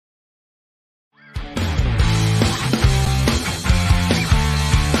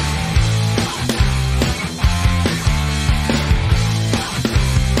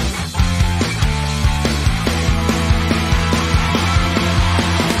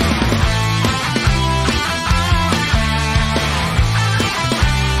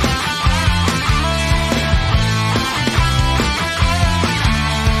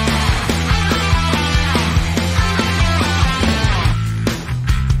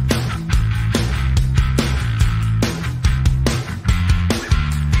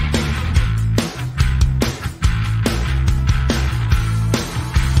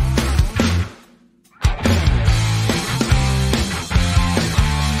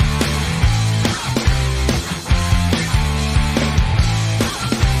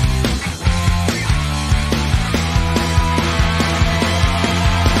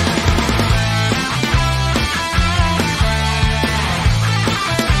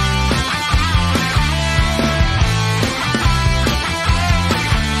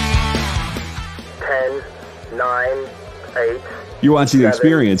8, You're watching 7,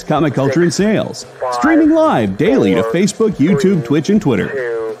 Experience Comic Culture and 6, Sales. 5, Streaming live daily to 4, Facebook, YouTube, 3, Twitch, and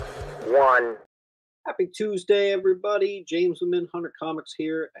Twitter. 2, 1. Happy Tuesday, everybody. James from Hunter Comics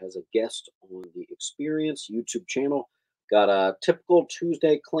here as a guest on the Experience YouTube channel. Got a typical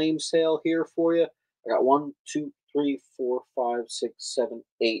Tuesday claim sale here for you. I got 1, 2, 3, 4, 5, 6, 7,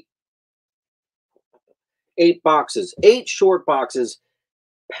 8. 8 boxes, 8 short boxes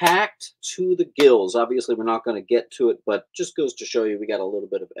packed to the gills. Obviously, we're not going to get to it, but just goes to show you we got a little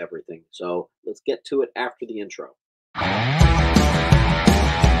bit of everything. So let's get to it after the intro.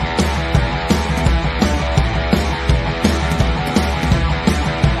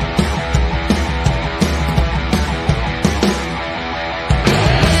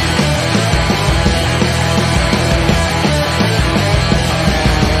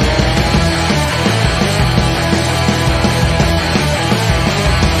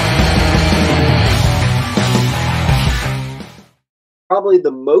 Probably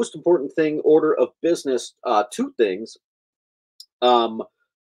the most important thing, order of business, 2 things. A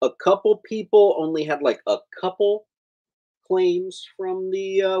couple people only had like a couple claims from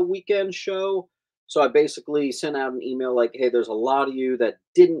the weekend show. So I basically sent out an email like, hey, there's a lot of you that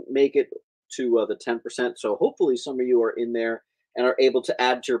didn't make it to the 10%. So hopefully some of you are in there and are able to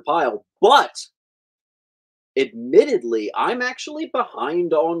add to your pile. But admittedly, I'm actually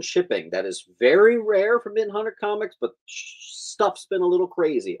behind on shipping. That is very rare for Hunter Comics, but stuff's been a little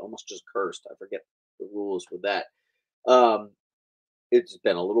crazy. Almost just cursed. I forget the rules with that. It's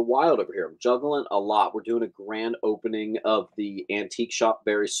been a little wild over here. I'm juggling a lot. We're doing a grand opening of the antique shop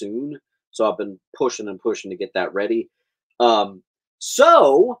very soon. So I've been pushing and pushing to get that ready.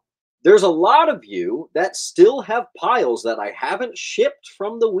 So there's a lot of you that still have piles that I haven't shipped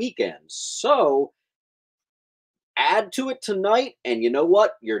from the weekend. So add to it tonight, and you know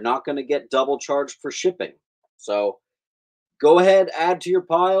what? You're not going to get double charged for shipping. So go ahead, add to your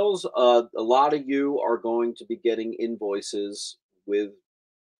piles. A lot of you are going to be getting invoices with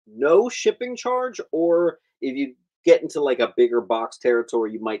no shipping charge, or if you get into like a bigger box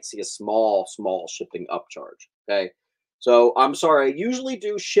territory, you might see a small shipping upcharge. Okay, so I'm sorry. I usually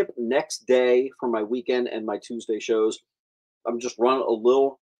do ship next day for my weekend and my Tuesday shows. I'm just running a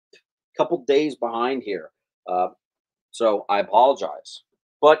couple days behind here. So I apologize,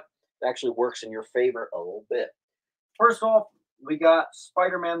 but it actually works in your favor a little bit. First off, we got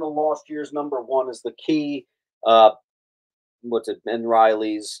Spider-Man: The Lost Years #1 is the key. Ben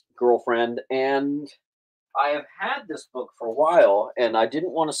Reilly's girlfriend, and I have had this book for a while, and I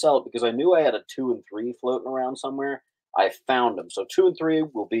didn't want to sell it because I knew I had a 2 and 3 floating around somewhere. I found them, so 2 and 3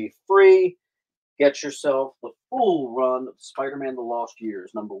 will be free. Get yourself the full run of Spider-Man: The Lost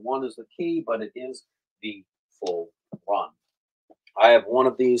Years. #1 is the key, but it is the full run. I have one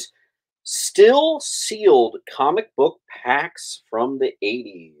of these still sealed comic book packs from the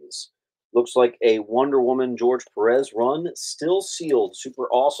 80s. Looks like a Wonder Woman George Perez run, still sealed. Super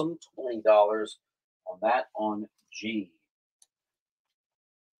awesome. $20 on that on G.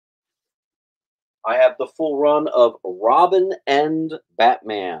 I have the full run of Robin and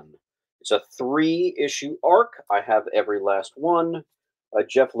Batman. It's a 3-issue arc. I have every last one.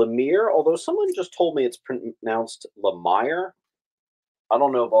 Jeff Lemire, although someone just told me it's pronounced Lemire. I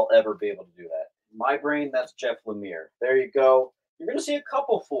don't know if I'll ever be able to do that. In my brain, that's Jeff Lemire. There you go. You're going to see a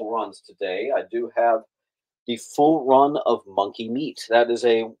couple full runs today. I do have the full run of Monkey Meat. That is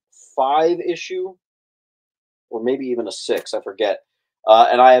a 5-issue, or maybe even a 6, I forget.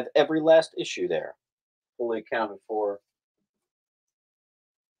 And I have every last issue there, fully accounted for.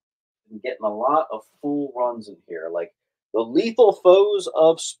 I'm getting a lot of full runs in here, like The Lethal Foes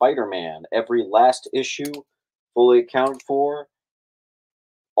of Spider-Man, every last issue, fully accounted for.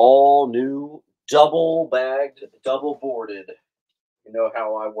 All new, double bagged, double boarded. You know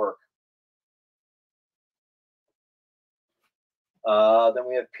how I work. Then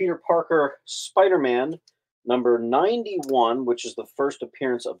we have Peter Parker Spider-Man #91, which is the first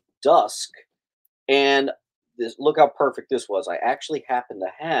appearance of Dusk. And this, look how perfect this was. I actually happen to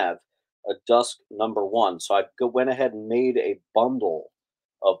have a Dusk #1. So I went ahead and made a bundle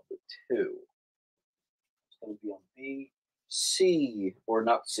of the 2. It's going to be on B, C, or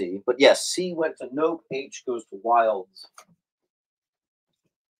not C, but yes, C went to Nope, H goes to Wilds.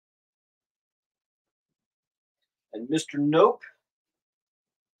 And Mr. Nope,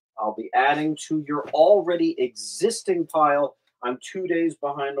 I'll be adding to your already existing pile. I'm 2 days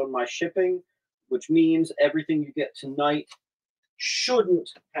behind on my shipping, which means everything you get tonight shouldn't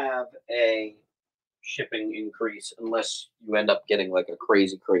have a shipping increase unless you end up getting like a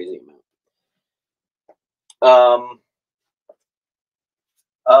crazy amount.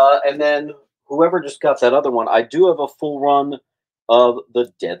 And then whoever just got that other one, I do have a full run of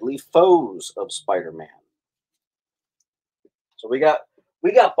the Deadly Foes of Spider-Man. So we got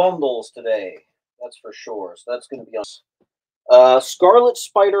bundles today. That's for sure. So that's going to be on Scarlet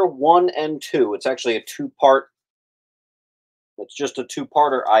Spider 1 and 2. It's actually a two-part. It's just a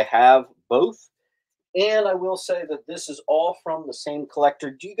two-parter. I have both. And I will say that this is all from the same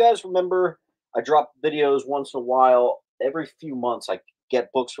collector. Do you guys remember I drop videos once in a while? Every few months I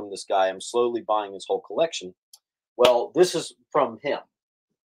get books from this guy. I'm slowly buying his whole collection. Well, this is from him.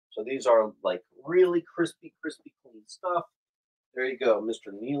 So these are like really crispy clean stuff. There you go,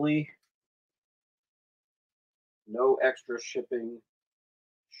 Mr. Neely. No extra shipping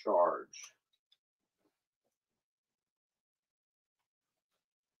charge.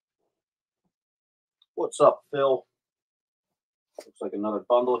 What's up, Phil? Looks like another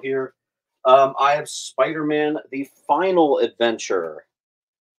bundle here. I have Spider-Man: The Final Adventure.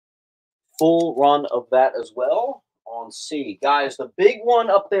 Full run of that as well on C. Guys, the big one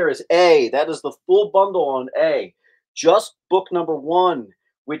up there is A. That is the full bundle on A. Just book number 1,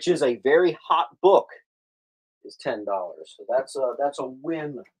 which is a very hot book, is $10. So that's a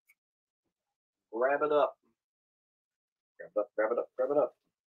win. Grab it up. Grab it up.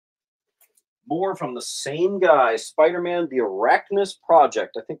 More from the same guy, Spider-Man: The Arachnus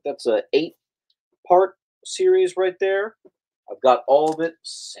Project. I think that's a 8-part series right there. I've got all of it.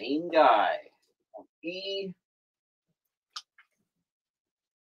 Same guy. On E.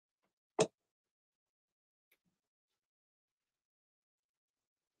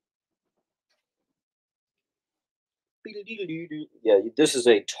 Yeah, this is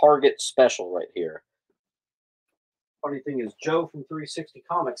a Target special right here. Funny thing is, Joe from 360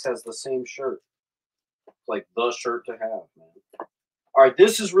 Comics has the same shirt. It's like the shirt to have, man. All right,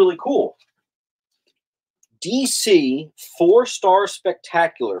 this is really cool. DC 4-star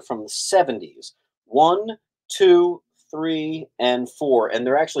Spectacular from the 70s. 1, 2, 3, and 4. And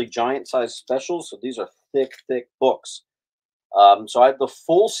they're actually giant-sized specials, so these are thick books. So I have the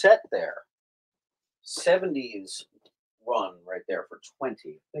full set there. 70s run right there for 20.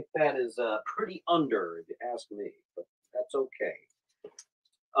 I think that is pretty under, if you ask me, but that's okay.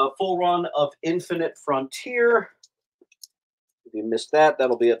 A full run of Infinite Frontier. If you missed that,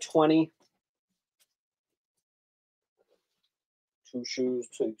 that'll be a 20. Two Shoes,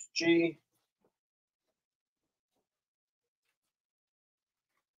 6G.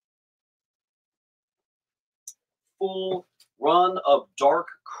 Full run of Dark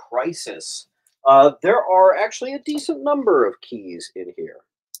Crisis. There are actually a decent number of keys in here.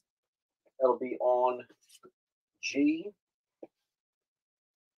 That'll be on G.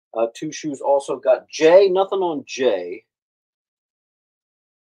 Two Shoes also got J. Nothing on J.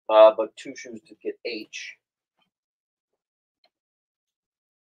 But Two Shoes did get H.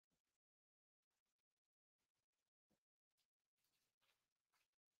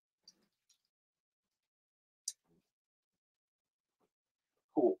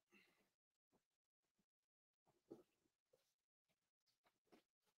 Cool.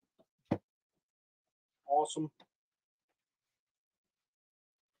 Awesome.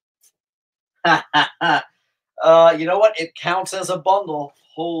 You know what? It counts as a bundle.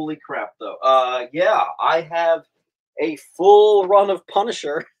 Holy crap, though. Yeah, I have a full run of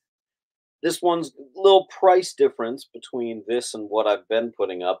Punisher. This one's a little price difference between this and what I've been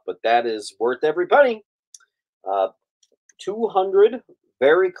putting up, but that is worth every penny. 200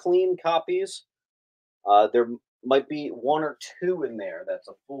 very clean copies. There might be 1 or 2 in there. That's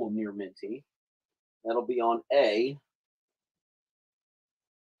a full near minty. That'll be on A.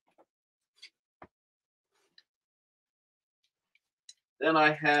 Then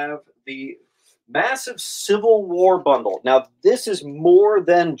I have the massive Civil War bundle. Now, this is more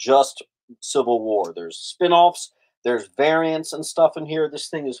than just Civil War. There's spin-offs, there's variants and stuff in here. This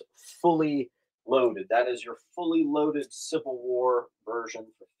thing is fully loaded. That is your fully loaded Civil War version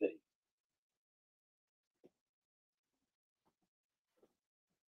for $50.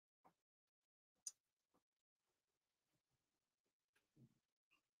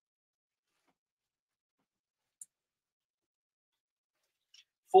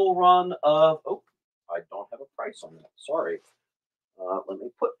 Full run of, oh, I don't have a price on that. Sorry. Let me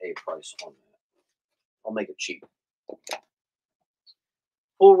put a price on that. I'll make it cheap.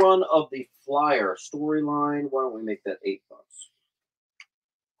 Full run of the Flyer storyline. Why don't we make that $8?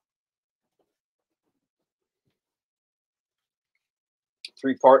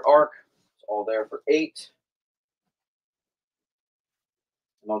 3-part arc. It's all there for $8.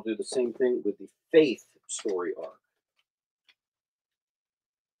 And I'll do the same thing with the Faith story arc.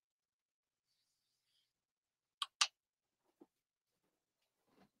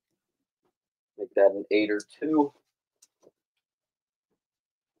 Make that an 8 or 2.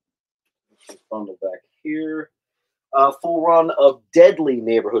 Bundle back here. Full run of Deadly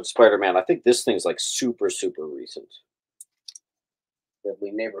Neighborhood Spider-Man. I think this thing's like super, super recent.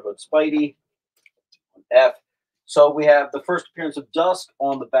 Deadly Neighborhood Spidey. F. So we have the first appearance of Dusk.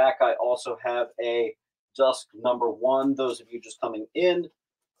 On the back, I also have a Dusk #1. Those of you just coming in.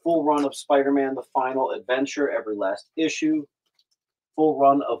 Full run of Spider-Man, The Final Adventure, every last issue. Full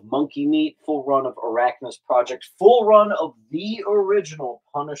run of Monkey Meat. Full run of Arachnus Project. Full run of the original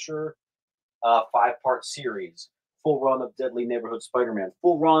Punisher 5-part series. Full run of Deadly Neighborhood Spider-Man.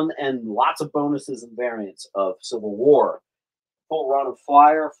 Full run and lots of bonuses and variants of Civil War. Full run of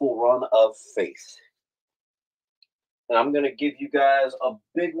Flyer. Full run of Faith. And I'm going to give you guys a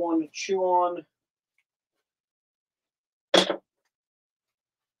big one to chew on.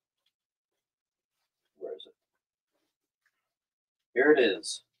 Where is it? Here it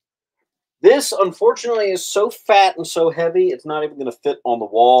is. This, unfortunately, is so fat and so heavy, it's not even going to fit on the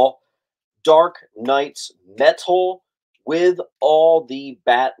wall. Dark Knight's Metal with all the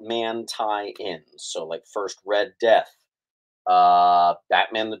Batman tie-ins. So, like, first Red Death,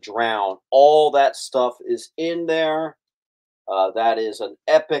 Batman the Drown, all that stuff is in there. That is an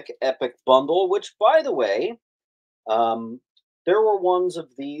epic, epic bundle, which, by the way, there were ones of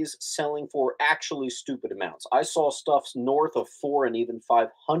these selling for actually stupid amounts. I saw stuffs north of $400 and even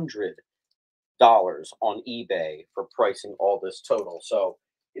 $500 on eBay for pricing all this total. So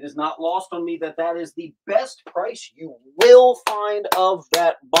it is not lost on me that that is the best price you will find of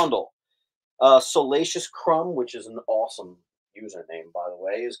that bundle. Salacious Crumb, which is an awesome username, by the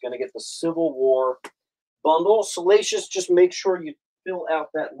way, is going to get the Civil War bundle. Salacious, just make sure you fill out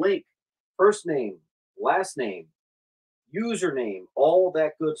that link. First name, last name, username, all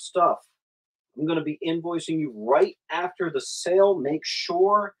that good stuff. I'm going to be invoicing you right after the sale. Make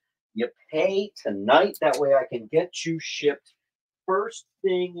sure you pay tonight. That way I can get you shipped first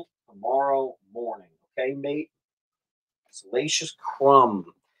thing tomorrow morning. Okay, mate? Salacious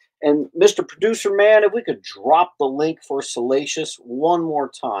Crumb. And Mr. Producer Man, if we could drop the link for Salacious one more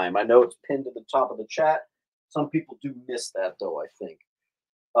time. I know it's pinned to the top of the chat. Some people do miss that, though, I think.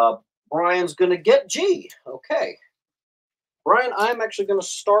 Brian's going to get G. Okay. Brian, I'm actually going to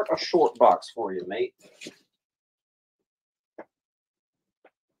start a short box for you, mate.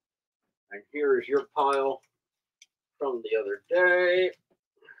 And here is your pile from the other day.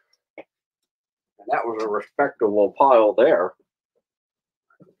 And that was a respectable pile there.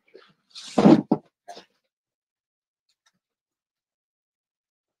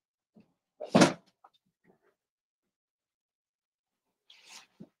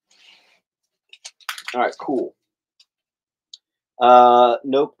 All right, cool.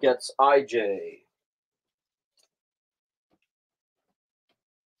 Nope gets IJ.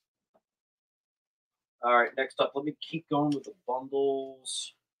 All right, next up, let me keep going with the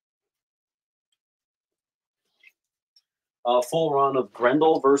bundles. Full run of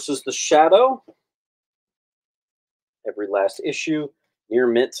Grendel versus the Shadow. Every last issue. Near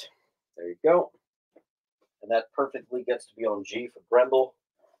mint. There you go. And that perfectly gets to be on G for Grendel.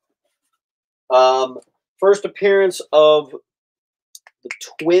 First appearance of the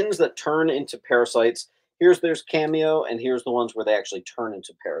twins that turn into parasites. Here's their cameo, and here's the ones where they actually turn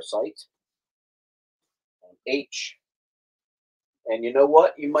into parasites. And H. And you know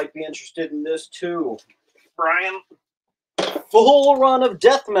what? You might be interested in this too, Brian. Full run of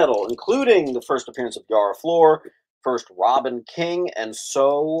death metal, including the first appearance of Yara Flor, first Robin King, and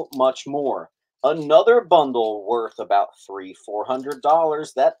so much more. Another bundle worth about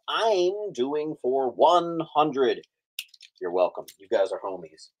 $300-400 that I'm doing for $100. You're welcome. You guys are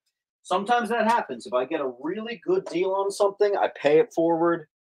homies. Sometimes that happens. If I get a really good deal on something, I pay it forward.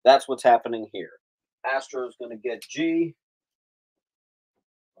 That's what's happening here. Astro's going to get G.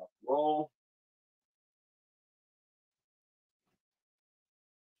 Roll.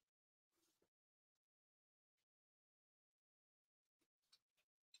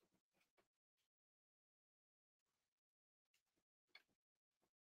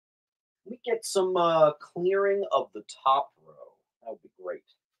 We get some clearing of the top row. That would be great.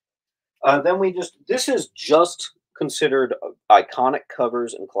 Then we this is just considered iconic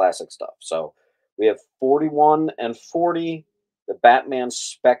covers and classic stuff. So we have 41 and 40, the Batman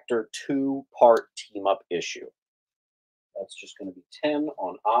Spectre 2-part team-up issue. That's just going to be 10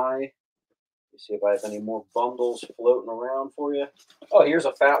 on I. Let me see if I have any more bundles floating around for you. Oh, here's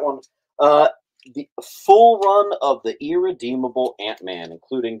a fat one. The full run of the Irredeemable Ant-Man,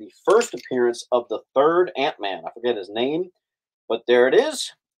 including the first appearance of the third Ant-Man. I forget his name, but there it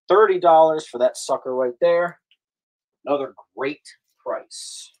is. $30 for that sucker right there. Another great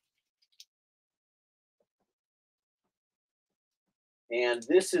price. And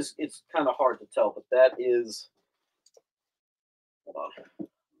this is, it's kind of hard to tell, but that is, hold on,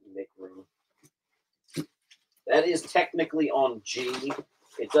 make room. That is technically on G.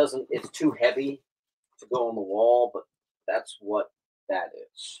 It doesn't, it's too heavy to go on the wall, but that's what that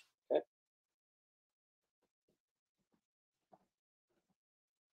is. Okay.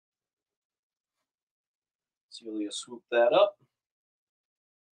 Celia, swoop that up.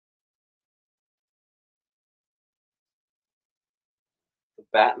 The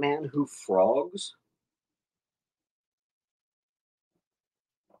Batman Who Frogs?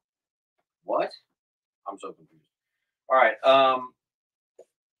 What? I'm so confused. All right.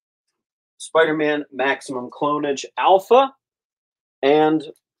 Spider-Man Maximum Clonage Alpha and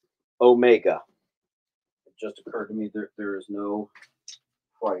Omega. It just occurred to me there is no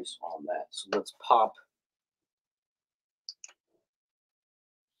price on that. So let's pop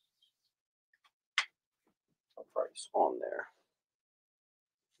a price on there.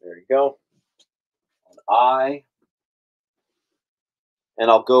 There you go. And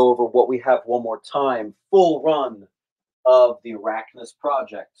I'll go over what we have one more time. Full run of the Arachnus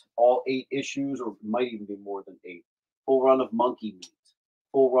Project. All 8 issues, or might even be more than 8. Full run of Monkey Meat.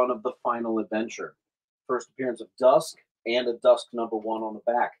 Full run of The Final Adventure. First appearance of Dusk, and a Dusk #1 on the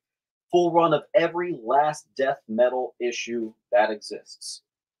back. Full run of every last Death Metal issue that exists.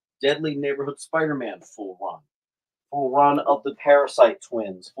 Deadly Neighborhood Spider-Man full run. Full run of the Parasite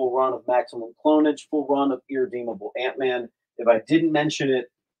Twins. Full run of Maximum Clonage. Full run of Irredeemable Ant-Man. If I didn't mention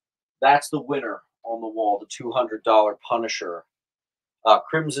it, that's the winner on the wall, the $200 Punisher.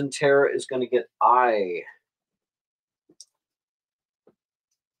 Crimson Terror is going to get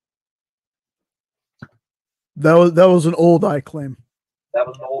That was an old I claim. That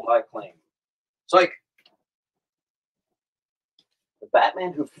was an old I claim. Psych. The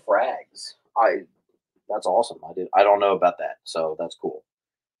Batman Who Frags. That's awesome. I don't know about that, so that's cool.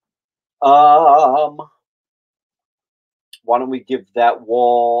 Why don't we give that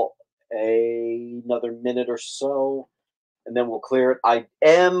wall another minute or so, and then we'll clear it. I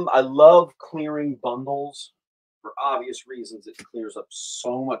love clearing bundles for obvious reasons. It clears up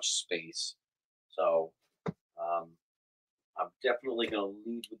so much space. So I'm definitely going to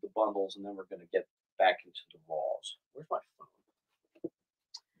lead with the bundles, and then we're going to get back into the raws. Where's my phone?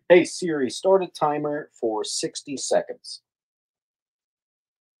 Hey Siri, start a timer for 60 seconds.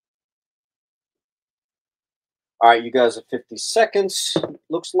 All right, you guys have 50 seconds,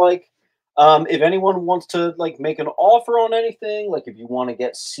 looks like. If anyone wants to make an offer on anything, like if you want to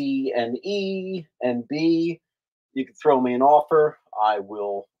get C and E and B, you can throw me an offer. I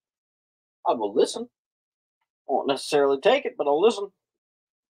will listen. I won't necessarily take it, but I'll listen.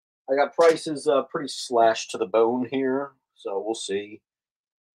 I got prices pretty slashed to the bone here, so we'll see.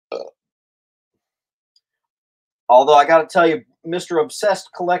 Although I got to tell you, Mr. Obsessed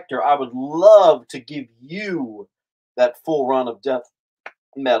Collector, I would love to give you that full run of Death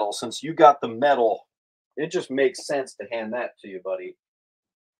Metal. Since you got the metal, it just makes sense to hand that to you, buddy.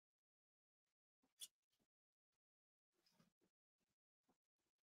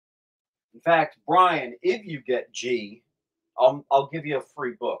 In fact, Brian, if you get G, I'll give you a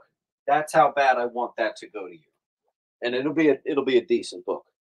free book. That's how bad I want that to go to you, and it'll be a decent book.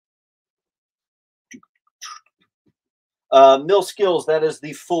 Mill Skills, that is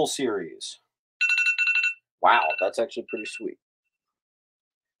the full series. Wow, that's actually pretty sweet.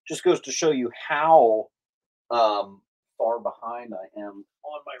 Just goes to show you how far behind I am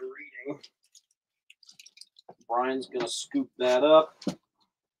on my reading. Brian's going to scoop that up.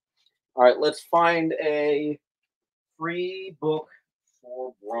 All right, let's find a free book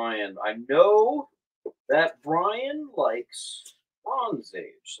for Brian. I know that Brian likes Bronze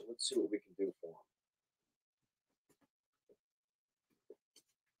Age, so let's see what we can do for him.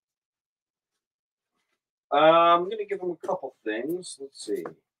 I'm going to give him a couple things. Let's see.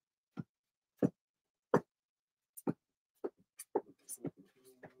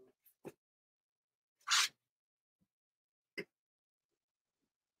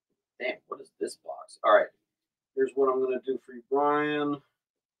 Damn, what is this box? All right, here's what I'm going to do for you, Brian.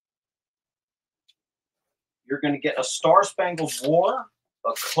 You're going to get a Star Spangled War,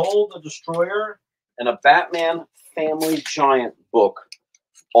 a Cull the Destroyer, and a Batman Family Giant book,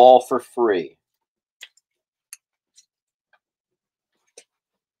 all for free.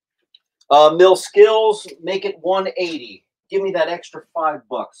 Mill Skills, make it 180. Give me that extra $5.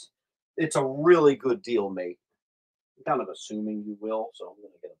 It's a really good deal, mate. I'm kind of assuming you will, so I'm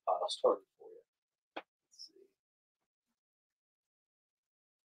going to get a pile started for you. Let's see.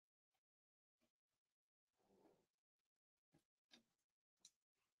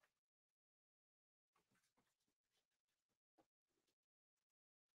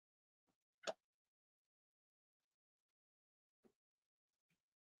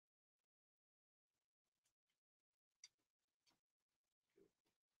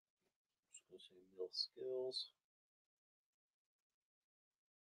 say mill skills.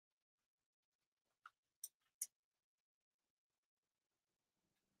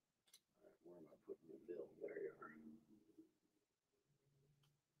 Where am I putting the mill? There you are.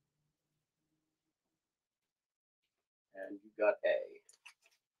 And you got A.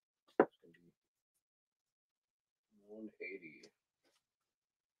 It's going to be 180.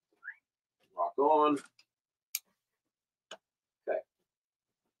 Rock on. Okay.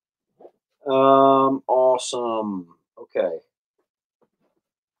 Awesome. Okay.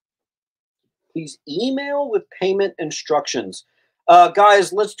 Please email with payment instructions.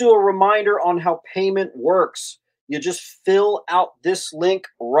 Guys, let's do a reminder on how payment works. You just fill out this link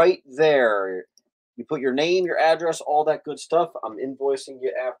right there. You put your name, your address, all that good stuff. I'm invoicing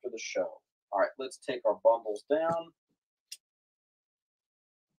you after the show. All right, let's take our bundles down.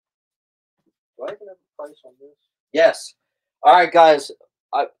 Do I even have a price on this? Yes. All right, guys.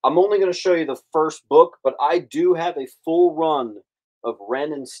 I'm only going to show you the first book, but I do have a full run of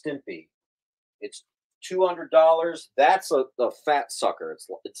Ren and Stimpy. It's $200. That's a fat sucker.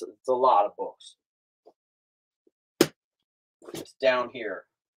 It's a lot of books. It's down here.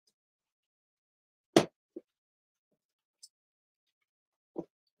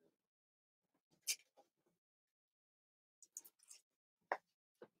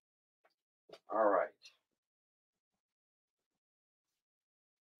 All right.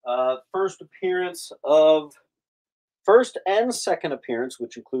 First and second appearance,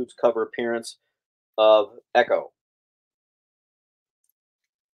 which includes cover appearance of Echo.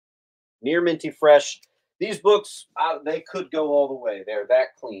 Near minty fresh. These books, they could go all the way. They're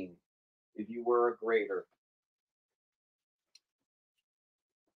that clean. If you were a grader.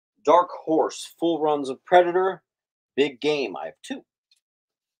 Dark Horse, full runs of Predator. Big Game, I have 2.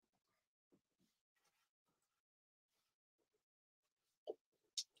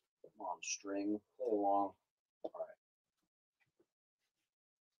 Come on, string, play along. All right.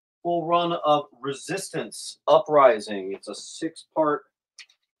 Full run of Resistance, Uprising. It's a 6-part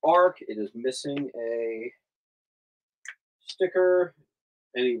arc. It is missing a sticker.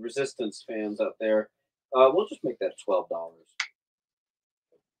 Any Resistance fans out there? We'll just make that $12.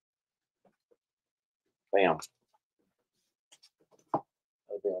 Bam.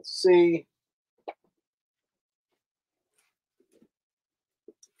 Advance C.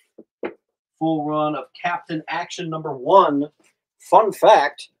 Full run of Captain Action #1. Fun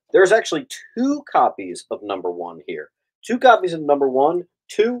fact, there's actually 2 copies of #1 here. 2 copies of #1,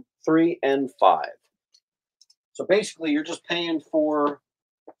 2, 3, and 5. So basically, you're just paying for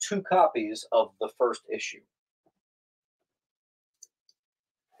 2 copies of the first issue.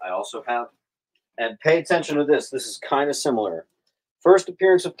 I also have, and pay attention to this. This is kind of similar. First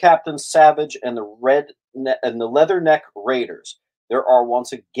appearance of Captain Savage and the Leatherneck Raiders. There are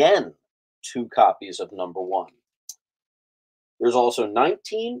once again 2 copies of #1. There's also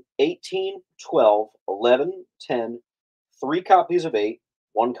 19, 18, 12, 11, 10, 3 copies of 8,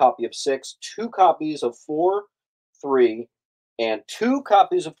 1 copy of 6, 2 copies of 4, 3, and 2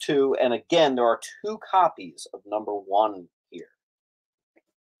 copies of 2. And again, there are 2 copies of #1 here.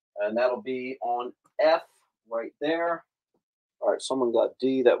 And that'll be on F right there. All right, someone got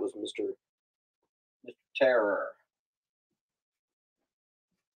D. That was Mr. Terror.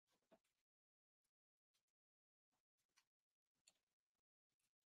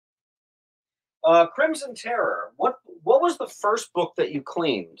 Crimson Terror. What was the first book that you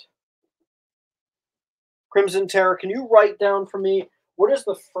claimed? Crimson Terror, can you write down for me, what is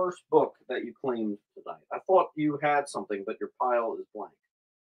the first book that you claimed tonight? I thought you had something, but your pile is blank.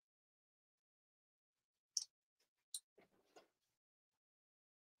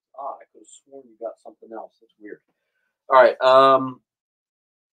 I could have sworn you got something else. That's weird. All right.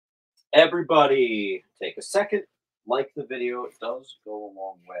 Everybody take a second. Like the video. It does go a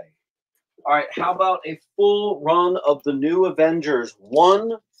long way. All right. How about a full run of the New Avengers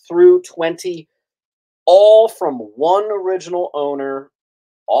 1 through 20, all from one original owner,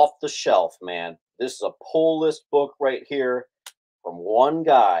 off the shelf, man. This is a pull list book right here from one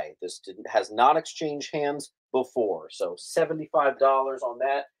guy. This has not exchanged hands before. So $75 on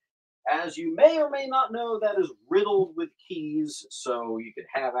that. As you may or may not know, that is riddled with keys, so you could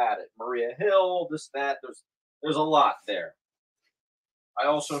have at it. Maria Hill, this, that. There's a lot there. I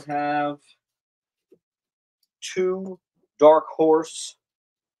also have 2 Dark Horse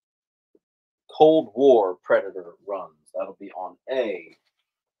Cold War Predator runs. That'll be on A.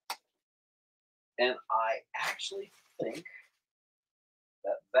 And I actually think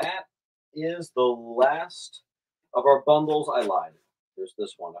that is the last of our bundles. I lied. There's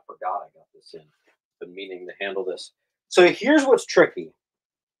this one. I forgot I got this in. Been meaning to handle this. So here's what's tricky.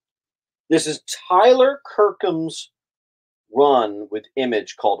 This is Tyler Kirkham's run with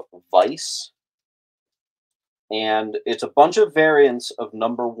Image called Vice. And it's a bunch of variants of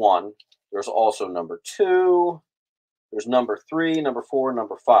number 1. There's also number 2. There's number 3, number 4,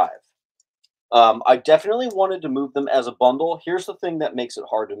 number 5. I definitely wanted to move them as a bundle. Here's the thing that makes it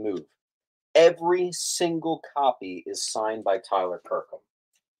hard to move. Every single copy is signed by Tyler Kirkham.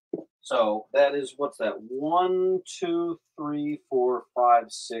 So that is, what's that? 1, 2, 3, 4, 5,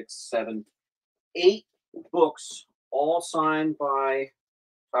 6, 7, 8 books, all signed by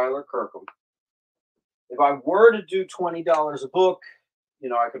Tyler Kirkham. If I were to do $20 a book,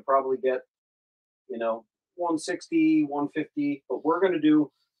 I could probably get, $160, $150, but we're going to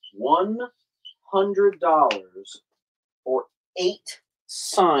do $100 for 8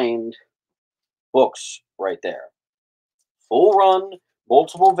 signed books right there. Full run,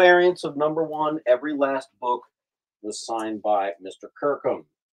 multiple variants of number 1. Every last book was signed by Mr. Kirkham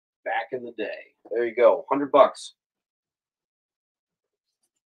back in the day. There you go, $100.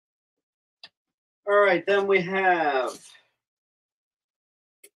 All right, then we have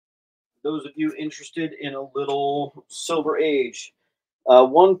those of you interested in a little Silver Age.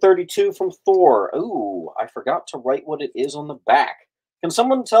 132 from Thor. Ooh, I forgot to write what it is on the back. Can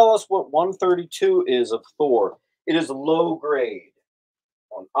someone tell us what 132 is of Thor? It is low grade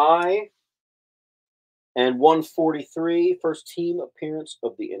on I. And 143, first team appearance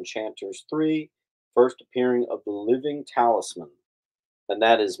of the Enchanters 3, first appearing of the Living Talisman. And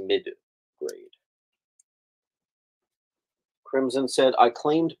that is mid grade. Crimson said, I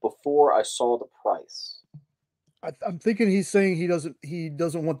claimed before I saw the price. I'm thinking he's saying he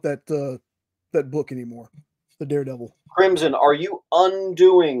doesn't want that that book anymore, the Daredevil. Crimson, are you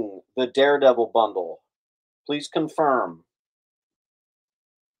undoing the Daredevil bundle? Please confirm.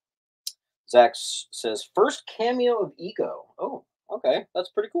 Zach says, first cameo of Ego. Oh, okay.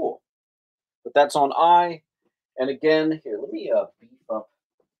 That's pretty cool. But that's on I. And again, here, let me beef up.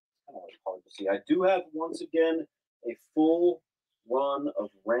 Kind of hard to see. I do have, once again, a full run of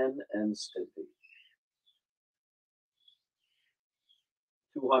Ren and Stimpy.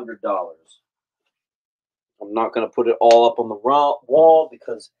 $200. I'm not going to put it all up on the wall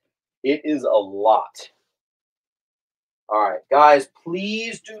because it is a lot. All right, guys,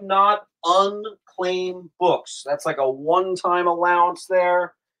 please do not unclaim books. That's like a one-time allowance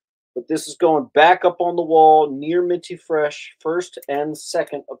there. But this is going back up on the wall near Minty Fresh, first and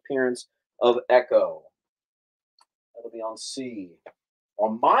second appearance of Echo. That'll be on C.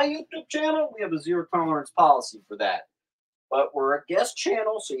 On my YouTube channel, we have a zero tolerance policy for that. But we're a guest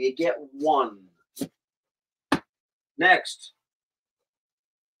channel, so you get one. Next.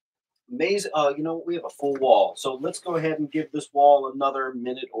 We have a full wall. So let's go ahead and give this wall another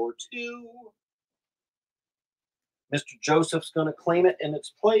minute or two. Mr. Joseph's going to claim it in its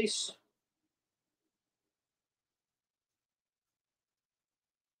place.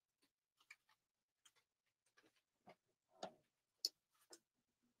 I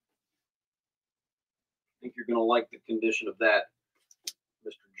think you're going to like the condition of that,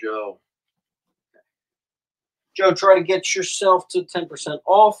 Mr. Joe. Okay. Joe, try to get yourself to 10%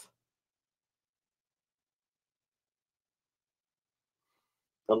 off.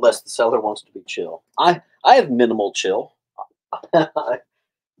 Unless the seller wants to be chill. I have minimal chill.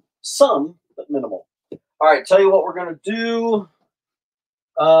 Some, but minimal. All right, tell you what we're going to do.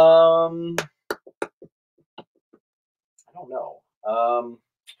 I don't know.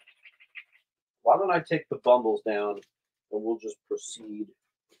 Why don't I take the bundles down and we'll just proceed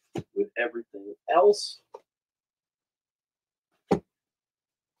with everything else.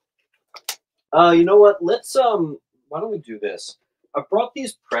 You know what? Let's why don't we do this? I've brought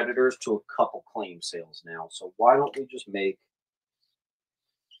these Predators to a couple claim sales now, so why don't we just make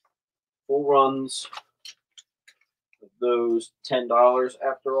full runs of those $10?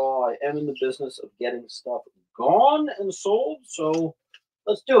 After all, I am in the business of getting stuff gone and sold, so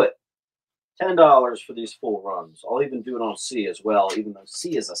let's do it. $10 for these full runs. I'll even do it on C as well, even though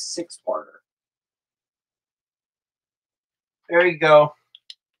C is a 6-parter. There you go.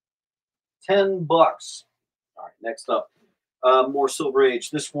 $10. All right, next up. More Silver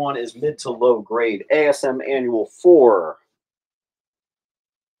Age. This one is mid to low grade. ASM Annual 4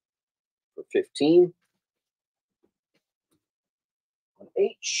 for 15. On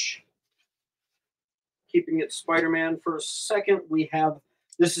H. Keeping it Spider-Man for a second, we have,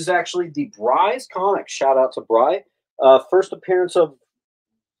 this is actually the Bry's Comics. Shout out to Bry. First appearance of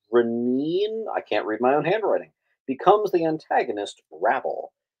Reneen, I can't read my own handwriting, becomes the antagonist,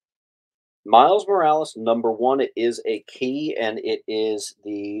 Rabble. Miles Morales, number 1, it is a key, and it is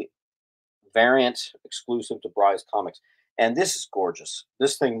the variant exclusive to Bry's Comics. And this is gorgeous.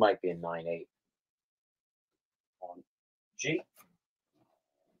 This thing might be a 9.8 on G.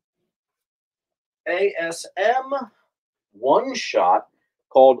 ASM one shot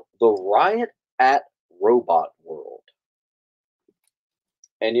called The Riot at Robot World.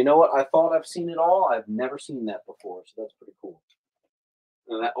 And you know what? I thought I've seen it all. I've never seen that before, so that's pretty cool.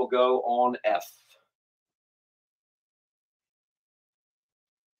 And that will go on F.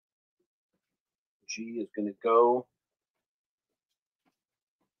 G is going to go.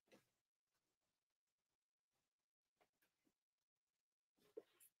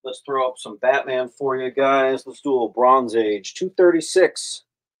 Let's throw up some Batman for you guys. Let's do a Bronze Age 236.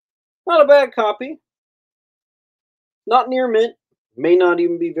 Not a bad copy. Not near mint. May not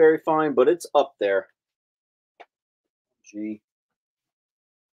even be very fine, but it's up there. G.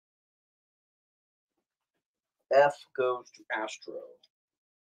 F goes to Astro.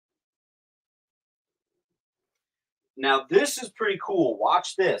 Now, this is pretty cool.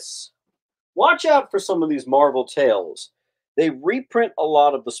 Watch this. Watch out for some of these Marvel tales. They reprint a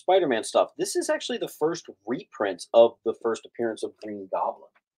lot of the Spider-Man stuff. This is actually the first reprint of the first appearance of Green Goblin.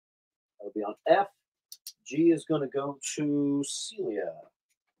 That'll be on F. G is going to go to Celia.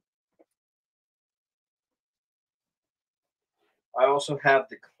 I also have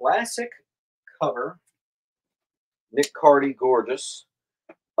the classic cover. Nick Cardy, gorgeous.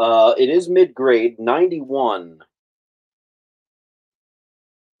 It is mid-grade, 91.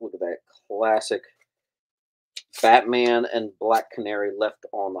 Look at that classic Batman and Black Canary left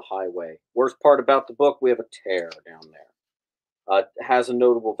on the highway. Worst part about the book, we have a tear down there. It has a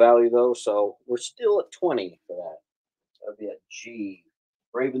notable value, though, so we're still at 20 for that. That would be at G.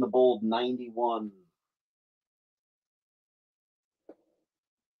 Brave and the Bold, 91.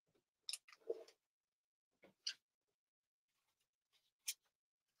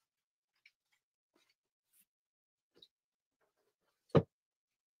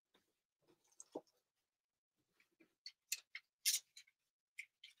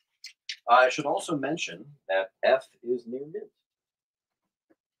 I should also mention that F is near mint.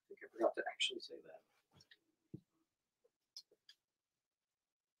 I think I forgot to actually say that.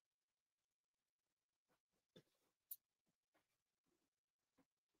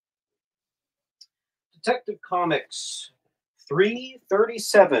 Detective Comics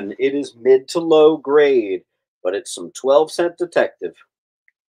 337. It is mid to low grade, but it's some 12-cent detective.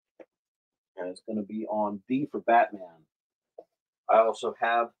 And it's going to be on B for Batman. I also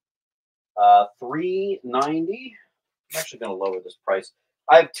have $3.90. I'm actually going to lower this price.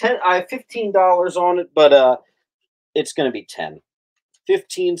 I have $15 on it, but it's going to be 10.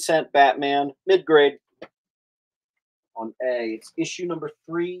 15-cent Batman, mid-grade. On A, it's issue number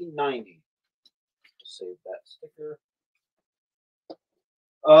 390. Save that sticker.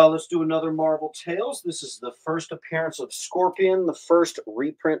 Let's do another Marvel Tales. This is the first appearance of Scorpion, the first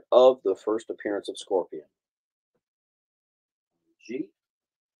reprint of the first appearance of Scorpion. G.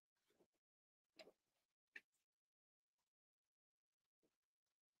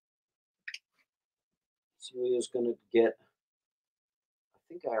 Celia's going to get, I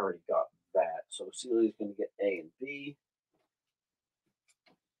think I already got that. So Celia's going to get A and B.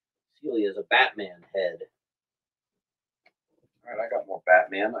 Celia's a Batman head. All right, I got more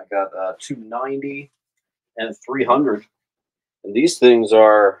Batman. I got 290 and 300. And these things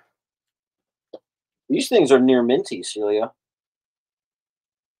are near minty, Celia.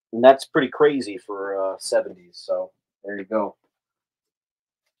 And that's pretty crazy for 70s. So there you go.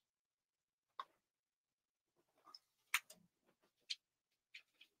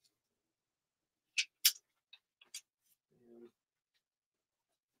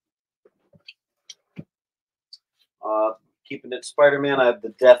 Keeping it Spider-Man, I have the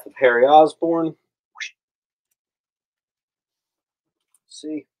death of Harry Osborn.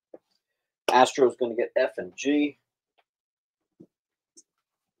 See, Astro's going to get F and G.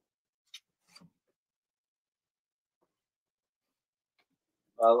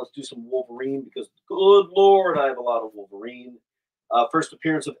 Let's do some Wolverine because, good Lord, I have a lot of Wolverine. First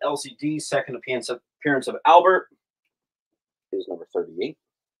appearance of LCD, second appearance of Albert is number 38,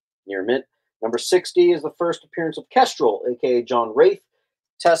 near mint. Number 60 is the first appearance of Kestrel, a.k.a. John Wraith,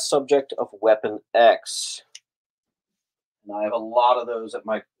 test subject of Weapon X. And I have a lot of those at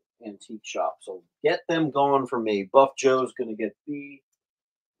my antique shop, so get them going for me. Buff Joe's going to get B.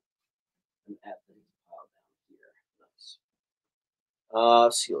 And add the pile down here.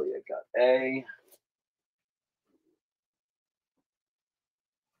 Nice. Celia got A.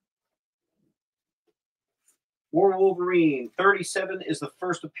 More Wolverine. 37 is the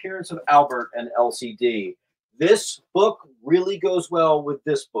first appearance of Albert and LCD. This book really goes well with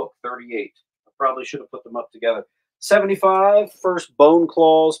this book, 38. I probably should have put them up together. $75. First bone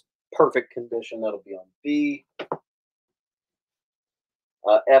claws, perfect condition. That'll be on B.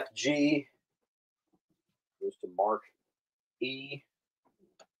 FG goes to Mark E.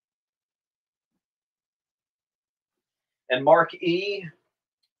 And Mark E,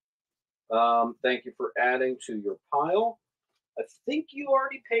 thank you for adding to your pile. I think you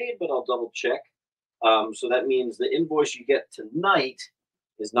already paid, but I'll double check. So that means the invoice you get tonight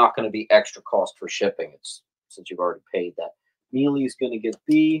is not going to be extra cost for shipping. It's since you've already paid that. Mealy's going to get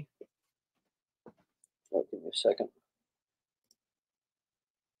B. Oh, give me a second.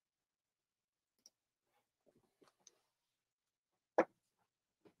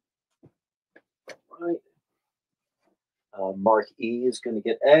 Right. Mark E is going to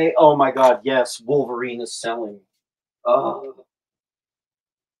get A. Oh my God, yes, Wolverine is selling.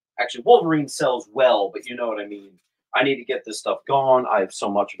 Actually, Wolverine sells well, but you know what I mean. I need to get this stuff gone. I have so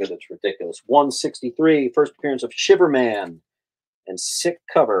much of it, it's ridiculous. 163, first appearance of Shiverman and sick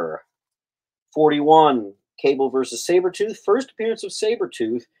cover. 41, Cable versus Sabretooth, first appearance of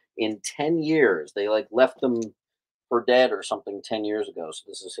Sabretooth in 10 years. They like left them for dead or something 10 years ago. So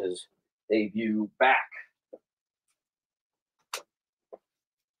this is his debut back.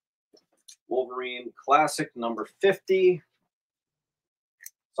 Wolverine Classic number 50.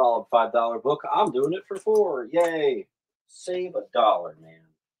 Solid $5 book. I'm doing it for $4. Yay. Save $1, man.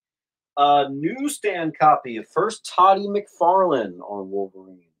 A newsstand copy of first Toddy McFarlane on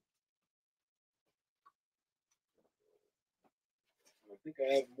Wolverine. I think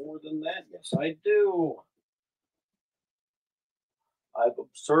I have more than that. Yes, I do. I have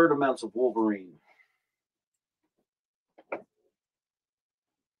absurd amounts of Wolverine.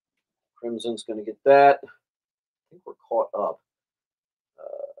 Crimson's going to get that. I think we're caught up.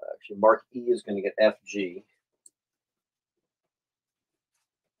 Actually, Mark E is going to get FG.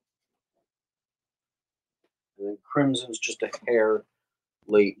 And then Crimson's just a hair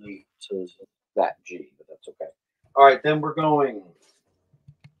lately to that G, but that's okay. All right, then we're going.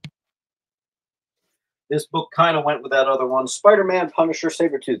 This book kind of went with that other one. Spider-Man, Punisher,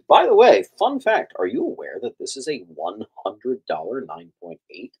 Sabretooth. By the way, fun fact, are you aware that this is a $100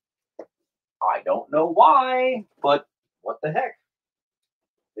 9.8? I don't know why, but what the heck?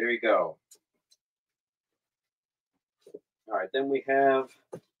 There you go. All right, then we have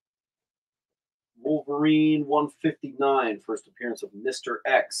Wolverine 159, first appearance of Mr.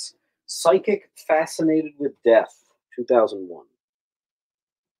 X. Psychic Fascinated with Death, 2001.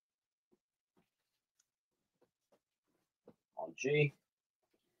 On G.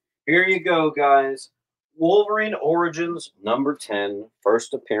 Here you go, guys. Wolverine Origins, number 10,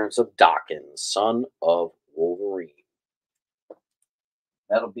 first appearance of Dawkins, son of Wolverine.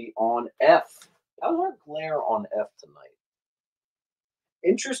 That'll be on F. How's our glare on F tonight?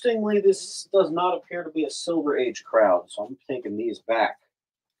 Interestingly, this does not appear to be a Silver Age crowd, so I'm taking these back.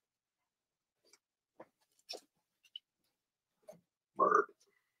 Bird.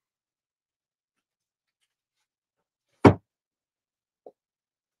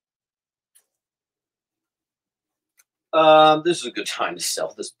 This is a good time to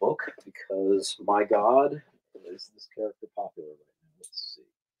sell this book because, my God, is this character popular right now? Let's see.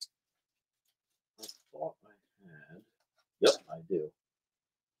 I thought I had. Yep, I do.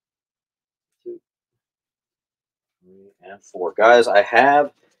 2, 3, and 4. Guys, I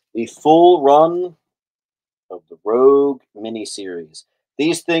have the full run of the Rogue miniseries.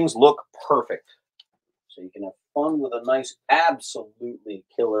 These things look perfect. So you can have fun with a nice, absolutely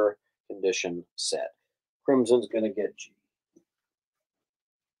killer condition set. Crimson's going to get G.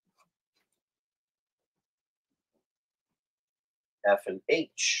 F and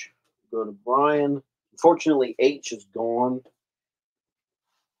H. Go to Brian. Unfortunately, H is gone.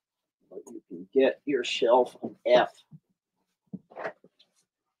 But you can get yourself an F.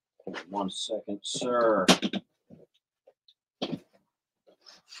 One second, sir.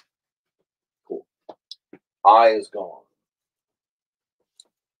 Cool. I is gone.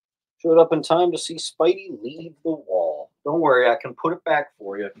 Showed up in time to see Spidey leave the wall. Don't worry, I can put it back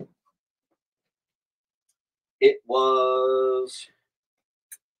for you. It was...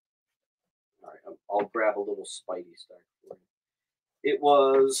 All right, I'll grab a little Spidey stack for you. It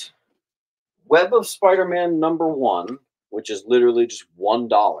was Web of Spider-Man number 1, which is literally just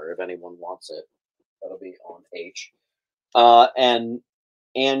 $1 if anyone wants it. That'll be on H. And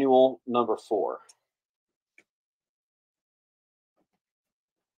Annual number 4.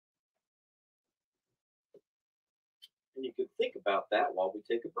 And you can think about that while we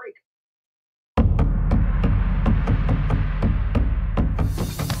take a break.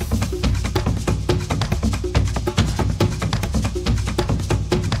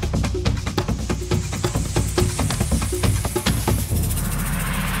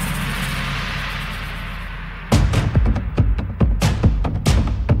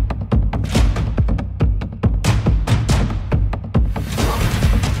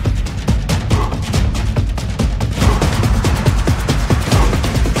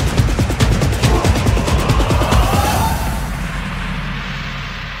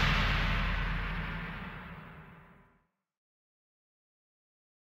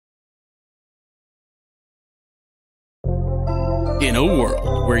 in a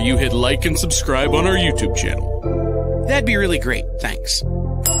world where you hit like and subscribe on our YouTube channel. That'd be really great, thanks.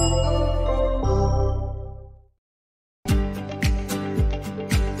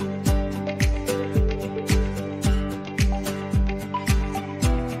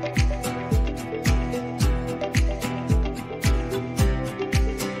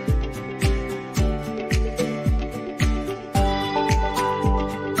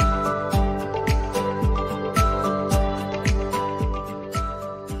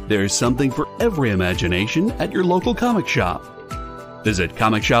 There's something for every imagination at your local comic shop. Visit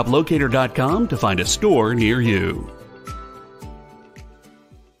comicshoplocator.com to find a store near you.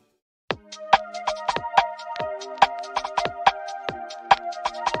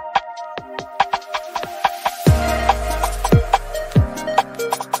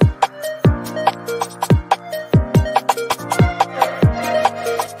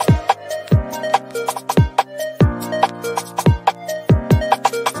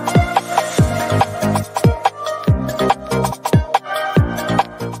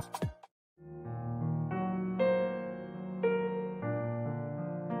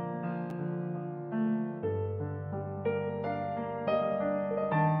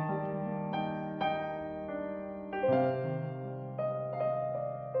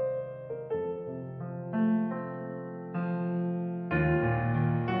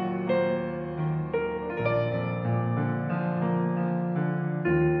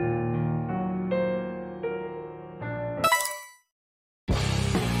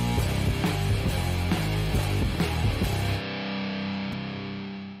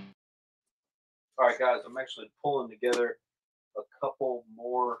 All right, guys, I'm actually pulling together a couple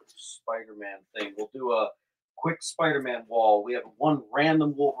more Spider-Man things. We'll do a quick Spider-Man wall. We have one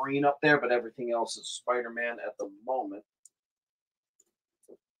random Wolverine up there, but everything else is Spider-Man at the moment.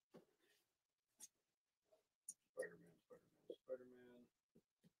 Spider-Man.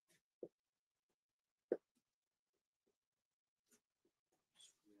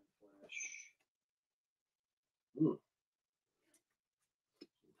 Flash.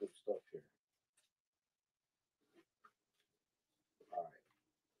 Good stuff here. All right.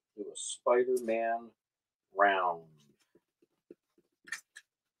 Do a Spider-Man round.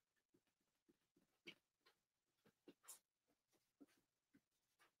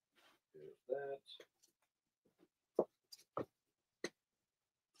 There's that.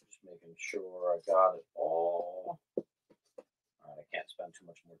 Just making sure I got it all. All right, I can't spend too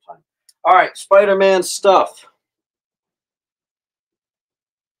much more time. All right, Spider-Man stuff.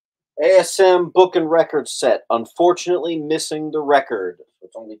 ASM book and record set. Unfortunately, missing the record. So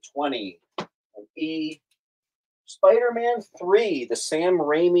it's only 20. And E. Spider-Man 3, the Sam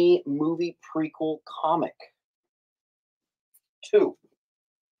Raimi movie prequel comic. 2.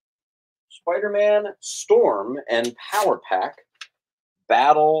 Spider-Man Storm and Power Pack.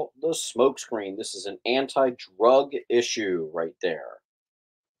 Battle the Smokescreen. This is an anti-drug issue right there.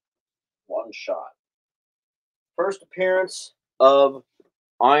 One shot. First appearance of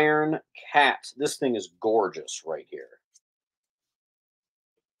Iron Cat. This thing is gorgeous right here.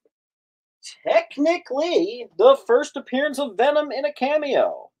 Technically, the first appearance of Venom in a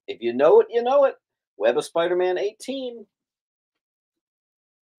cameo. If you know it, you know it. Web of Spider-Man 18.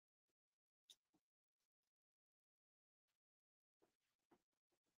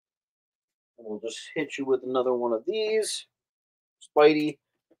 And we'll just hit you with another one of these. Spidey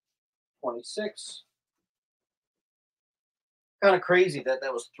 26. Kind of crazy that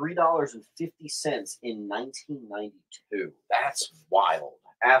that was $3.50 in 1992. That's wild.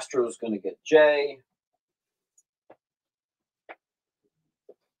 Astro's going to get J.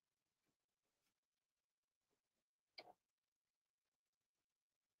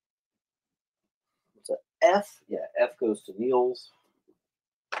 What's that? F? Yeah, F goes to Niels.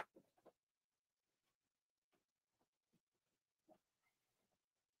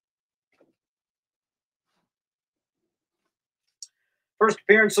 First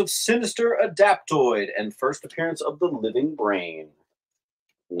appearance of Sinister Adaptoid and first appearance of the Living Brain.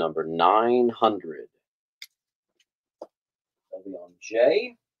 Number 900. That'll be on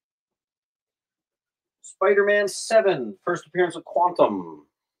J. Spider-Man 7, first appearance of Quantum.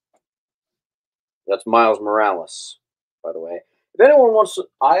 That's Miles Morales, by the way. If anyone wants to,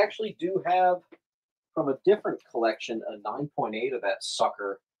 I actually do have, from a different collection, a 9.8 of that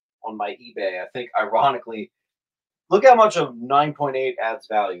sucker on my eBay. I think, ironically, look how much of 9.8 adds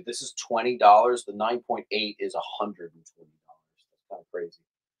value. This is $20. The 9.8 is $120. That's kind of crazy.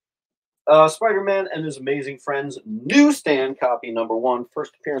 Spider-Man and His Amazing Friends, newsstand copy number 1,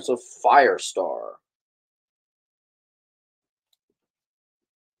 first appearance of Firestar.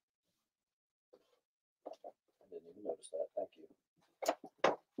 I didn't even notice that. Thank you.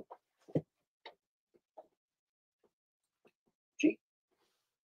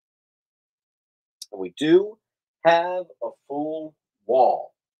 we do have a full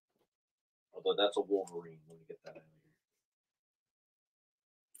wall. Although that's a Wolverine. Let me get that out of here.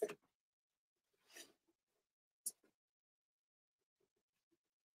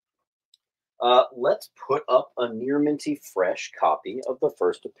 Let's put up a near minty fresh copy of the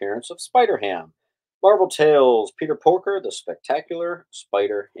first appearance of Spider-Ham. Marvel Tales, Peter Porker, the Spectacular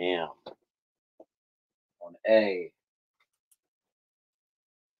Spider-Ham. On A.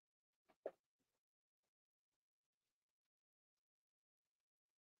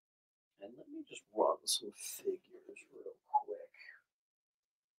 And let me just run some figures real quick.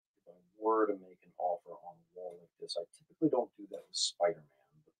 If I were to make an offer on a wall like this, I typically don't do that with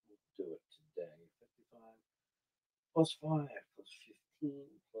Spider-Man, but we'll do it today. 55 plus 5 plus 15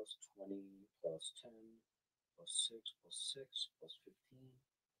 plus 20 plus 10 plus 6 plus 6 plus 15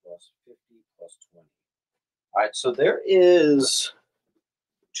 plus 50 plus 20. All right, so there is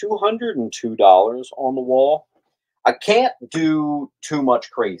 $202 on the wall. I can't do too much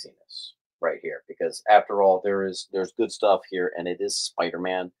craziness right here because, after all, there's good stuff here, and it is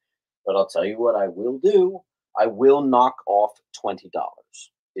Spider-Man. But I'll tell you what I will do. I will knock off $20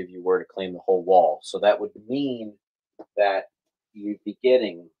 if you were to claim the whole wall. So that would mean that you'd be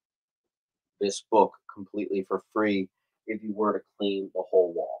getting this book completely for free if you were to claim the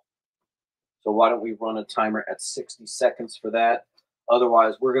whole wall. So why don't we run a timer at 60 seconds for that?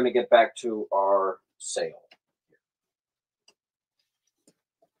 Otherwise, we're going to get back to our sale.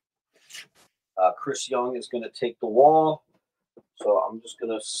 Chris Young is going to take the wall. So I'm just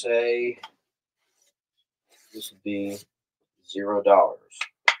going to say this would be $0.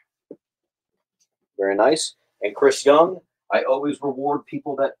 Very nice. And Chris Young, I always reward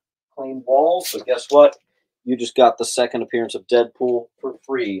people that claim walls. So guess what? You just got the second appearance of Deadpool for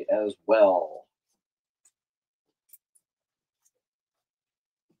free as well.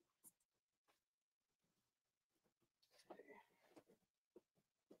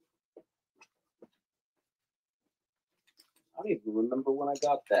 I don't even remember when I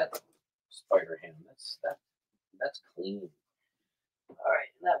got that Spider-Ham. That's clean. All right,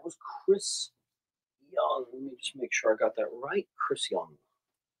 and that was Chris Young. Let me just make sure I got that right. Chris Young.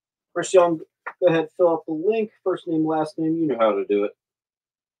 Chris Young, go ahead, fill out the link. First name, last name. You know how to do it.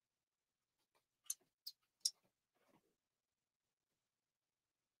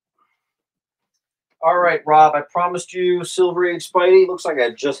 All right, Rob, I promised you Silver Age Spidey. Looks like I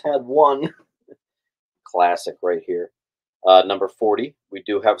just had one. Classic right here. Number 40. We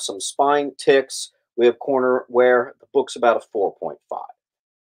do have some spine ticks. We have corner wear. The book's about a 4.5.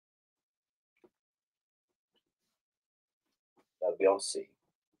 That'll be on C.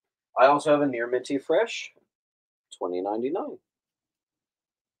 I also have a near minty fresh, $20.99.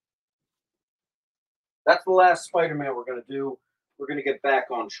 That's the last Spider-Man we're going to do. We're going to get back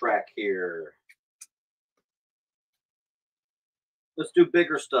on track here. Let's do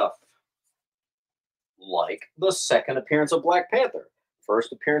bigger stuff. Like the second appearance of Black Panther.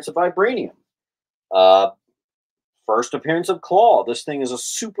 First appearance of Vibranium. First appearance of Claw. This thing is a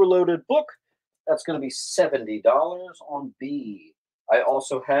super loaded book. That's going to be $70 on B. I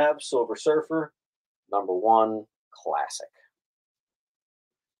also have Silver Surfer, number 1, classic.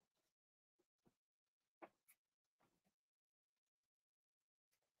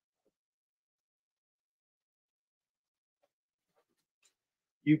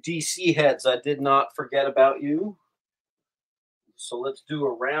 You DC heads, I did not forget about you. So let's do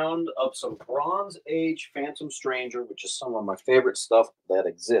a round of some Bronze Age Phantom Stranger, which is some of my favorite stuff that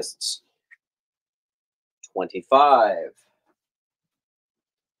exists. 25.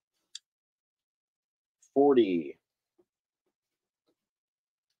 40.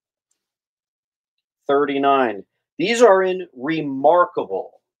 39. These are in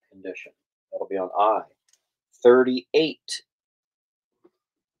remarkable condition. That'll be on I. 38.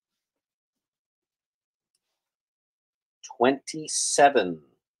 27.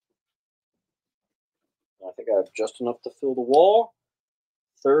 I think I have just enough to fill the wall.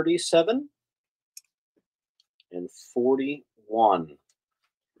 37. And 41.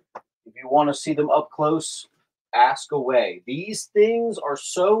 If you want to see them up close, ask away. These things are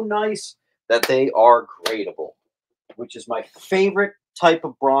so nice that they are gradable, which is my favorite type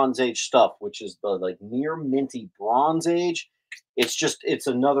of Bronze Age stuff, which is the near minty Bronze Age. It's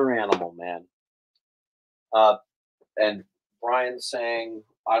another animal, man. And Brian's saying,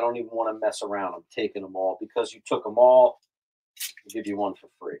 I don't even want to mess around. I'm taking them all. Because you took them all, I'll give you one for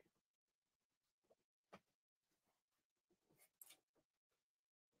free.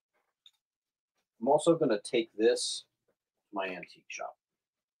 I'm also going to take this to my antique shop.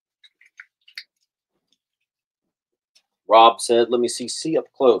 Rob said, let me see up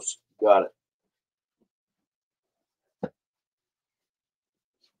close. Got it.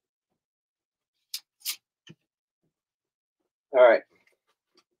 All right.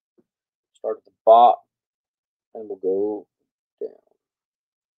 Start at the bottom, and we'll go down.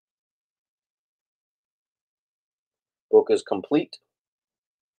 Book is complete.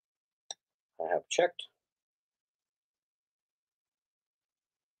 I have checked.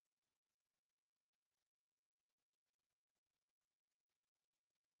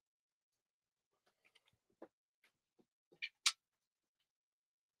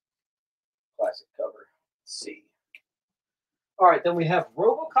 Classic cover. Let's see. All right, then we have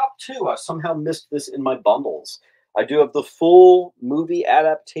RoboCop 2. I somehow missed this in my bundles. I do have the full movie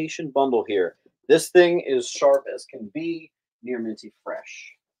adaptation bundle here. This thing is sharp as can be, near minty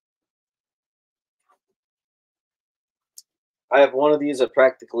fresh. I have one of these at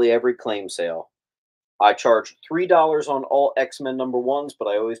practically every claim sale. I charge $3 on all X-Men #1s, but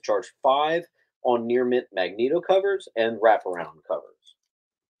I always charge $5 on near mint Magneto covers and wraparound covers.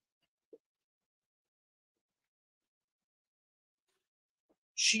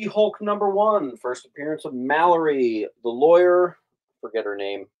 She-Hulk #1, first appearance of Mallory, the lawyer. Forget her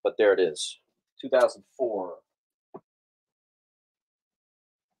name, but there it is. 2004.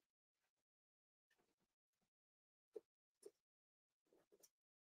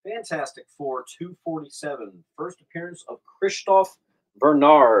 Fantastic Four 247, first appearance of Christophe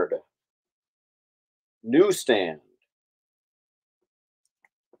Bernard. Newsstand.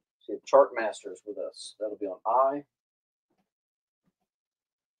 See if Chartmaster is with us. That'll be on I.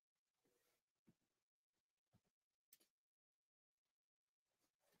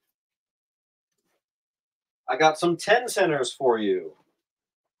 I got some 10 centers for you.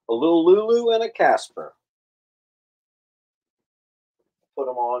 A little Lulu and a Casper. Put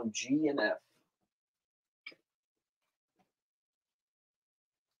them on G and F.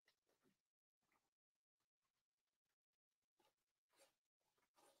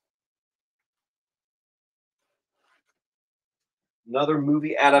 Another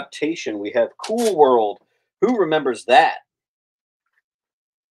movie adaptation. We have Cool World. Who remembers that?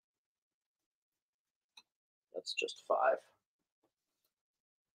 That's just 5.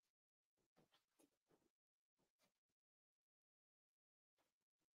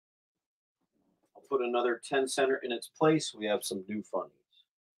 I'll put another 10 center in its place. We have some new funnies.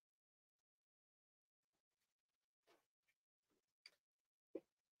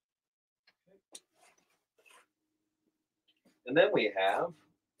 And then we have,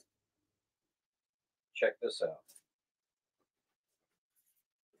 check this out.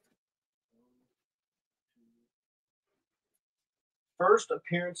 First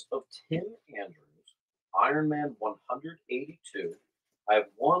appearance of Tim Andrews, Iron Man 182. I have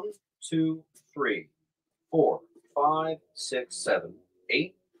 1, 2, 3, 4, 5, 6, 7,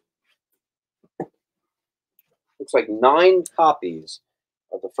 8. Looks like 9 copies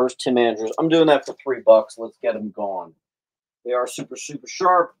of the first Tim Andrews. I'm doing that for $3. Let's get them gone. They are super, super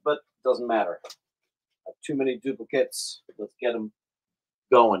sharp, but it doesn't matter. I have too many duplicates. Let's get them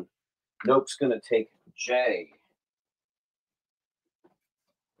going. Nope's going to take J.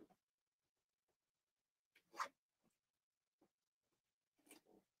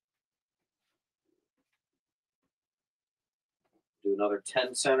 Do another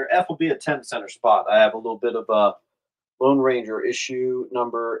 10 center. F will be a 10 center spot. I have a little bit of a Lone Ranger issue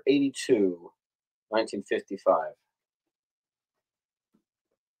number 82, 1955.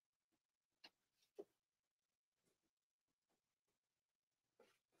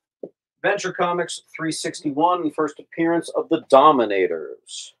 Venture Comics 361, first appearance of the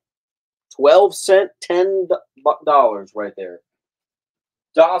Dominators. 12-cent, $10 right there.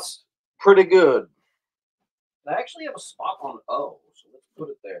 Das, pretty good. I actually have a spot on O, so let's put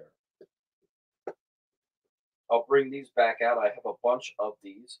it there. I'll bring these back out. I have a bunch of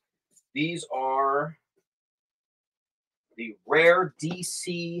these. These are the rare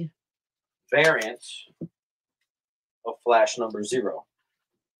DC variants of Flash #0.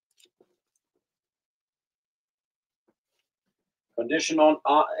 Condition on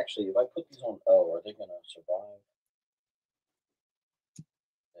actually, if I put these on O, are they going to survive?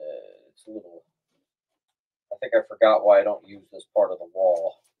 It's a little. I think I forgot why I don't use this part of the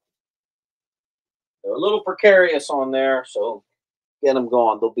wall. They're a little precarious on there, so get them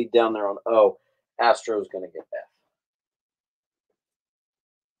going. They'll be down there on O. Astro's going to get F.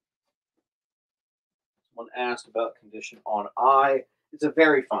 Someone asked about condition on I. It's a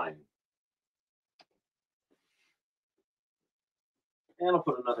very fine. And I'll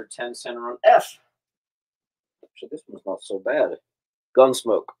put another 10 center on F. Actually, this one's not so bad.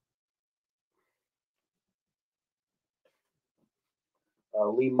 Gunsmoke.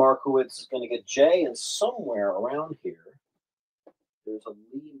 Lee Markowitz is going to get J, and somewhere around here, there's a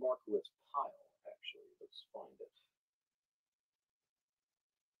Lee Markowitz pile, actually. Let's find it.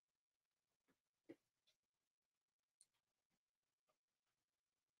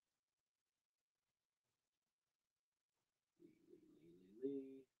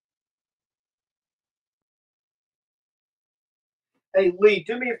 Hey, Lee,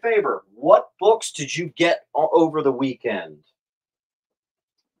 do me a favor. What books did you get over the weekend?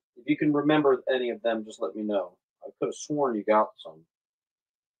 If you can remember any of them, just let me know. I could have sworn you got some.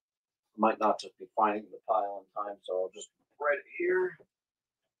 Might not just be finding the pile in time, so I'll just write it here.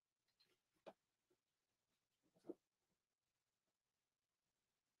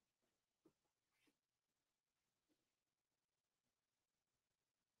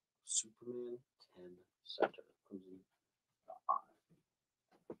 Superman 10 Center.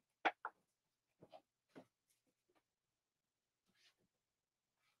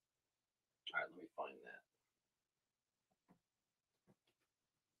 All right, let me find that.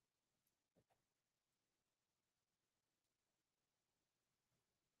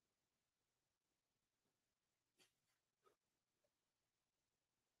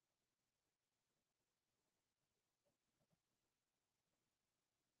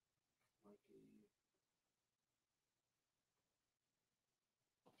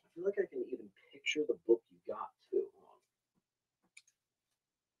 I feel like I can even picture the book you got too.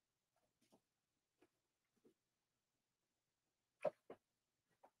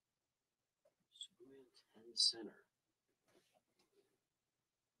 Superman 10 Center.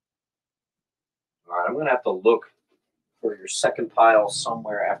 All right, I'm gonna have to look for your second pile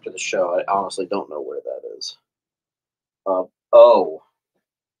somewhere after the show. I honestly don't know where that is. Oh,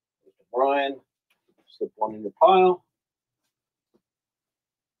 Mr. Brian, slip one in your pile.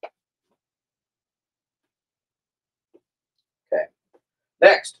 Okay,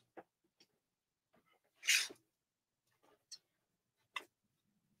 next.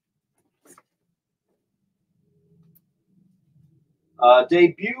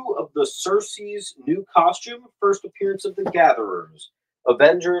 Debut of the Cersei's new costume, first appearance of the Gatherers.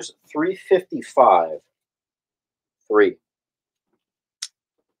 Avengers 355. 3.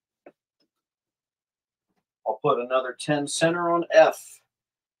 I'll put another 10 center on F.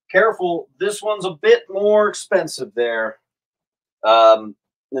 Careful, this one's a bit more expensive there. And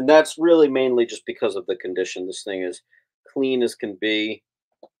that's really mainly just because of the condition. This thing is clean as can be.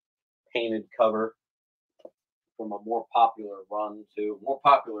 Painted cover from a more popular run to more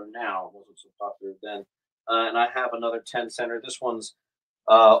popular now. It wasn't so popular then. And I have another 10 center. This one's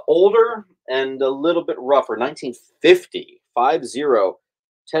older and a little bit rougher. 1950, 50,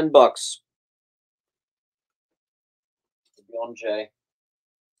 $10. On J.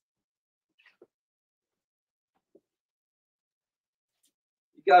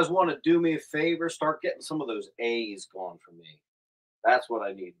 You guys want to do me a favor? Start getting some of those A's gone for me. That's what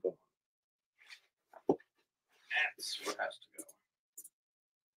I need going. That's what has to go.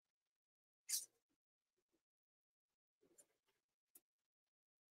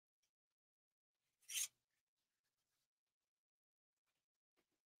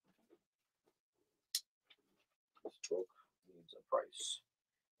 This book needs a price.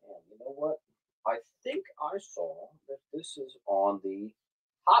 And you know what? I think I saw that this is on the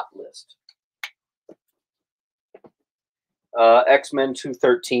hot list. X-Men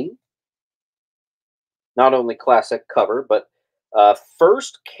 213. Not only classic cover, but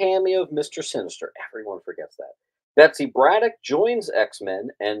first cameo of Mr. Sinister. Everyone forgets that. Betsy Braddock joins X-Men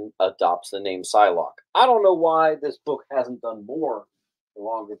and adopts the name Psylocke. I don't know why this book hasn't done more for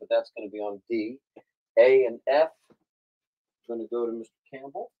longer, but that's going to be on D. A and F. I'm going to go to Mr.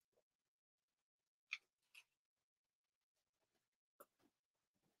 Campbell.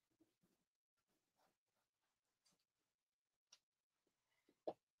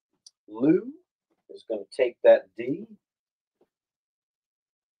 Lou is going to take that D.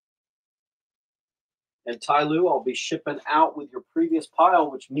 And Ty Lou, I'll be shipping out with your previous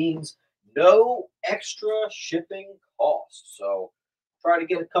pile, which means no extra shipping cost. So try to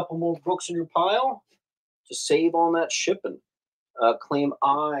get a couple more books in your pile to save on that shipping. Claim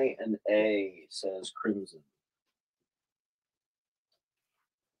I and A, says Crimson.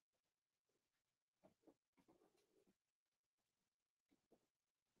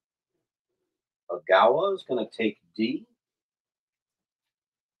 Agawa is going to take D.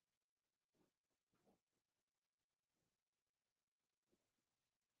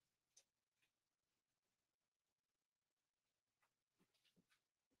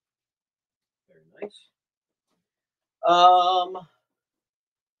 Very nice.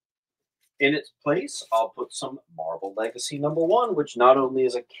 In its place, I'll put some Marvel Legacy #1, which not only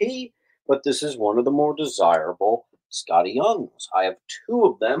is a key, but this is one of the more desirable Scotty Youngs. I have 2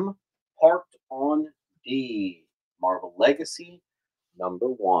 of them parked on D. Marvel Legacy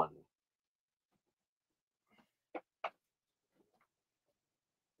 #1.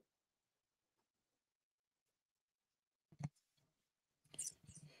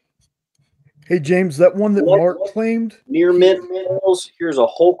 Hey James, that one that Mark claimed Near mint foils. Here's a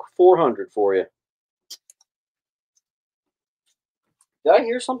Hulk 400 for you. Did I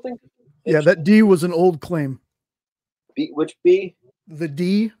hear something? Yeah, that D was an old claim. B, which B? The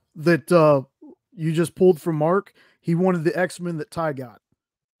D that you just pulled from Mark, he wanted the X-Men that Ty got.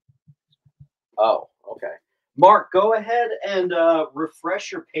 Oh, okay. Mark, go ahead and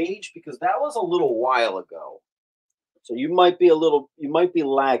refresh your page because that was a little while ago. So you might be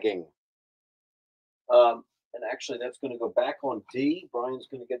lagging. And actually, that's going to go back on D. Brian's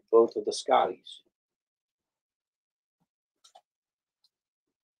going to get both of the Scotties.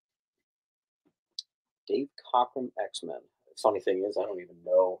 Dave Cockrum, X-Men. The funny thing is, I don't even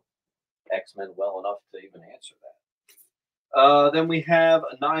know X-Men well enough to even answer that. Then we have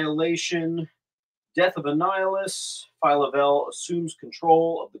Annihilation, Death of Annihilus. Phyla-Vell assumes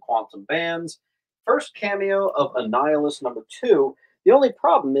control of the quantum bands. First cameo of Annihilus #2. The only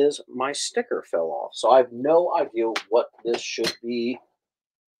problem is my sticker fell off, so I have no idea what this should be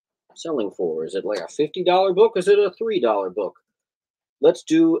selling for. Is it like a $50 book? Is it a $3 book? Let's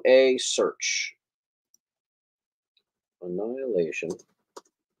do a search. Annihilation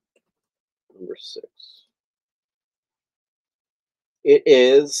 #6. It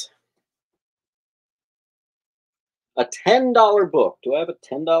is a $10 book. Do I have a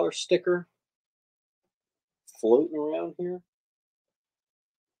 $10 sticker floating around here?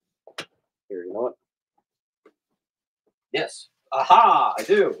 Here, you know what? Yes. Aha, I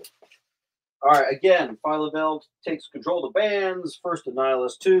do. All right, again, Phyla-Vell takes control of the bands. First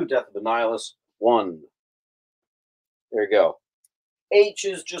Annihilus 2, Death of Annihilus 1. There you go. H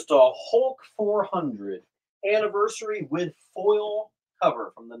is just a Hulk 400 anniversary with foil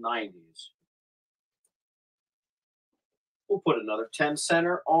cover from the 90s. We'll put another 10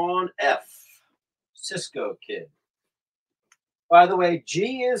 center on F. Cisco Kid. By the way,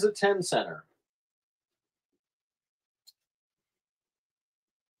 G is a 10 center.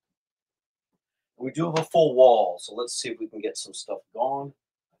 We do have a full wall, so let's see if we can get some stuff gone.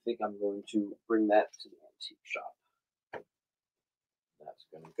 I think I'm going to bring that to the antique shop. That's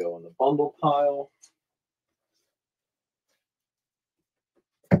going to go in the bundle pile.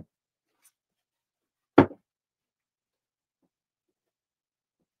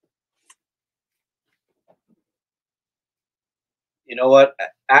 You know what,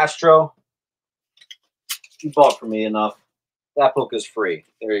 Astro? You bought for me enough. That book is free.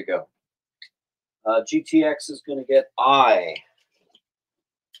 There you go. GTX is going to get I.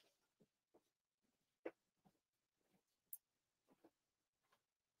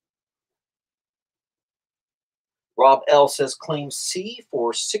 Rob L says claim C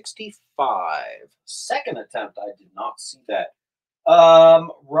for 65. Second attempt. I did not see that.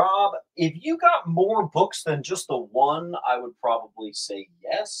 Rob, if you got more books than just the one, I would probably say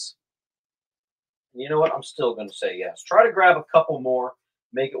yes. You know what? I'm still going to say yes. Try to grab a couple more,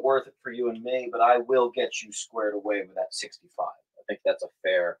 make it worth it for you and me, but I will get you squared away with that 65. I think that's a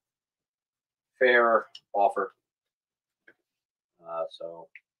fair offer. So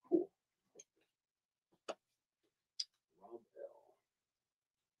cool.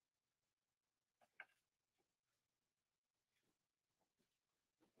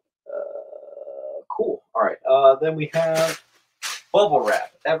 Cool. All right. Then we have bubble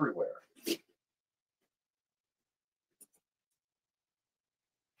wrap everywhere.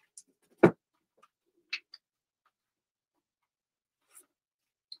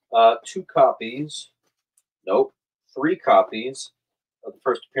 Two copies. Nope. 3 copies of the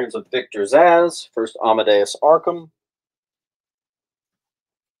first appearance of Victor Zsasz, first Amadeus Arkham.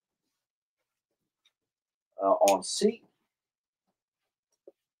 On C.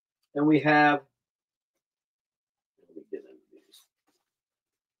 Then we have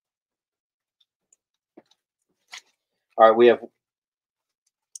all right, we have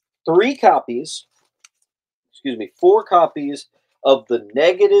 4 copies of the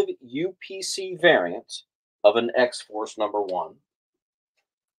negative UPC variant of an X-Force #1.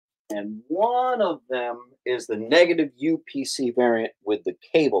 And one of them is the negative UPC variant with the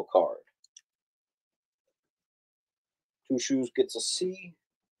cable card. Two Shoes gets a C.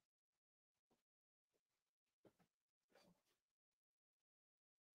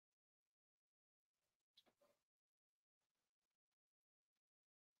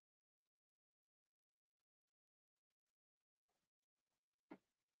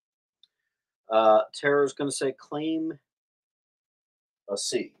 Tara's going to say claim a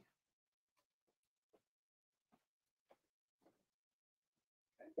C.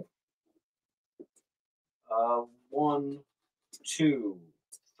 Okay. 1, 2,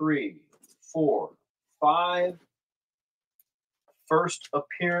 3, 4, 5. first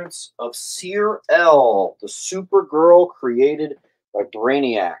appearance of Seer L, the Supergirl created by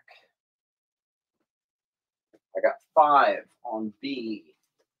Brainiac. I got 5 on B.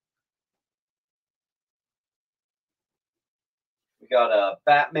 We got a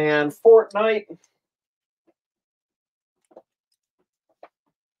Batman Fortnite.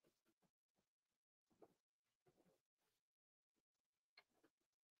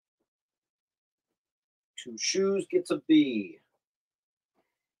 Two Shoes gets a B.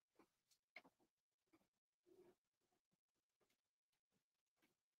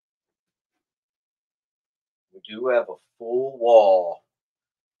 We do have a full wall.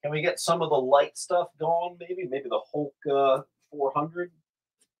 Can we get some of the light stuff gone, maybe? Maybe the Hulk 400?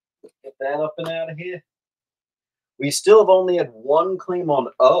 Get that up and out of here. We still have only had one claim on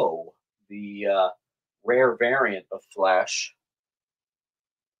O, the rare variant of Flash.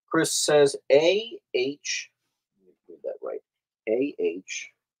 Chris says A-H, let me read that right, A-H-C,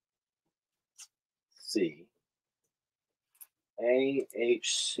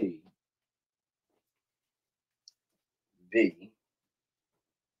 A-H-C, V,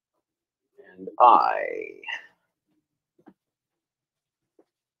 and I.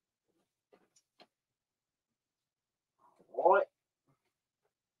 All right.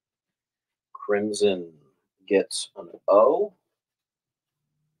 Crimson gets an O.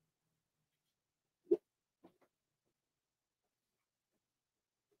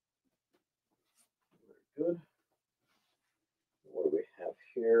 Very good. What do we have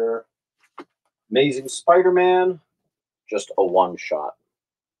here? Amazing Spider-Man, just a one-shot.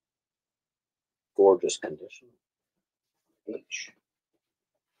 Gorgeous condition. H.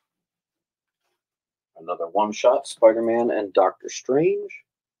 Another one-shot, Spider-Man and Doctor Strange.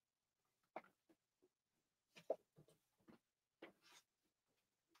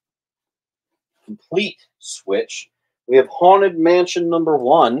 Complete switch. We have Haunted Mansion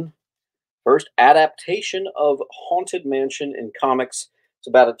 #1. First adaptation of Haunted Mansion in comics. It's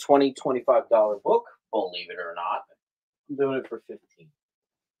about a $20, $25 book, believe it or not. I'm doing it for 15.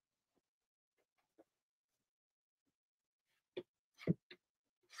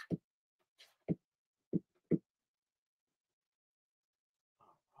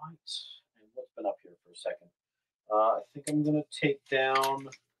 All right. And what's been up here for a second? I think I'm going to take down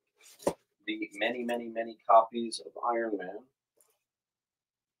the many, many, many copies of Iron Man.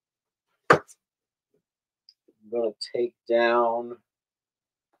 I'm going to take down...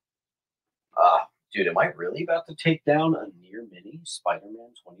 dude, am I really about to take down a near mini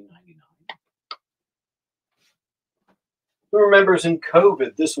Spider-Man 2099? Who remembers in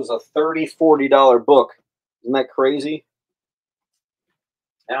COVID, this was a $30, $40 book. Isn't that crazy?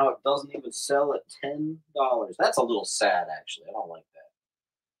 Now it doesn't even sell at $10. That's a little sad, actually. I don't like that.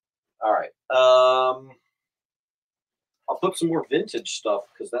 All right. I'll put some more vintage stuff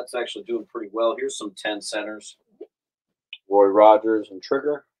because that's actually doing pretty well. Here's some 10 centers. Roy Rogers and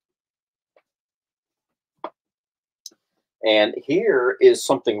Trigger. And here is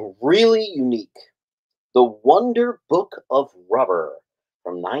something really unique. The Wonder Book of Rubber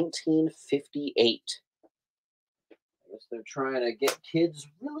from 1958. I guess they're trying to get kids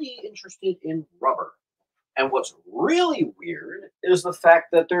really interested in rubber. And what's really weird is the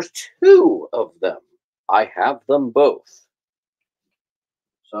fact that there's 2 of them. I have them both.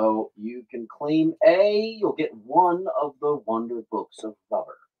 So you can claim A, you'll get 1 of the Wonder Books of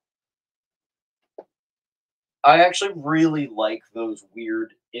Rubber. I actually really like those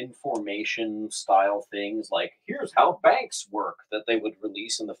weird information style things, like here's how banks work that they would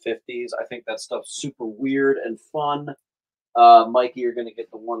release in the 50s. I think that stuff's super weird and fun. Mikey, you're going to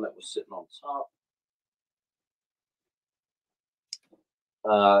get the one that was sitting on top.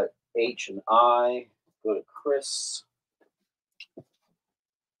 H and I, go to Chris.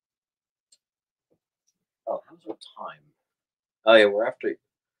 Oh, how's our time? Oh yeah,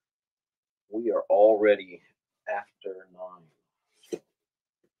 we are already after 9.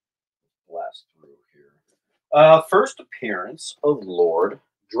 Blast through here. First appearance of Lord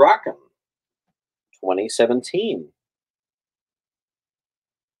Draken, 2017.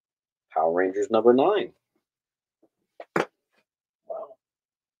 Power Rangers #9. Wow.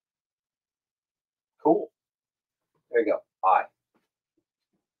 Cool. There you go. I.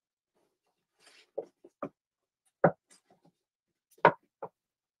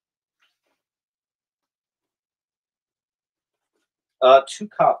 Two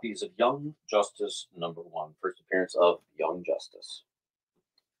copies of Young Justice #1. First appearance of Young Justice.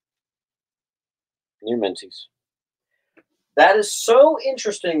 Near Menzies. That is so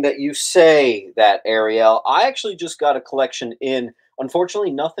interesting that you say that, Ariel. I actually just got a collection in.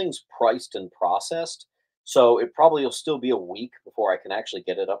 Unfortunately, nothing's priced and processed. So it probably will still be a week before I can actually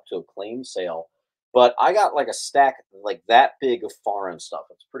get it up to a claim sale. But I got like a stack like that big of foreign stuff.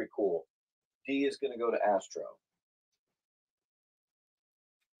 It's pretty cool. D is going to go to Astro.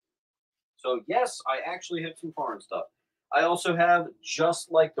 So yes, I actually have some foreign stuff. I also have,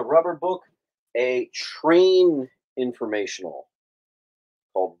 just like the rubber book, a train informational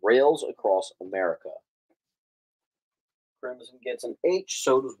called Rails Across America. Crimson gets an H,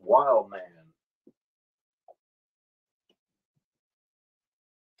 so does Wildman.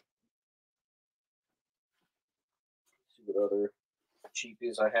 Let's see what other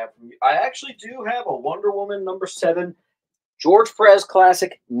cheapies I have from you. I actually do have a Wonder Woman #7 George Perez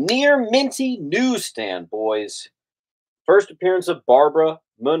classic near minty newsstand, boys. First appearance of Barbara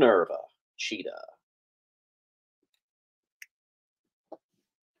Minerva, Cheetah.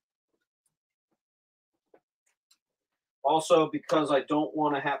 Also, because I don't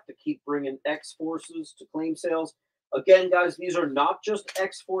want to have to keep bringing X-Forces to claim sales. Again, guys, these are not just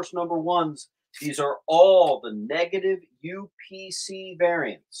X-Force #1s. These are all the negative UPC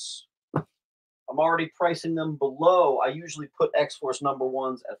variants. I'm already pricing them below. I usually put X-Force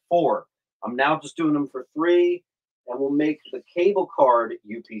 #1s at 4. I'm now just doing them for 3, and we'll make the cable card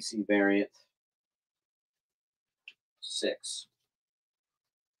UPC variant 6.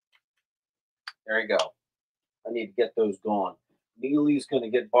 There you go. I need to get those gone. Neely's going to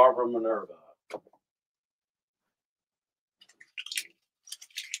get Barbara Minerva.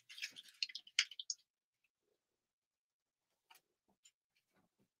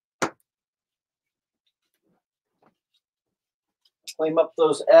 Claim up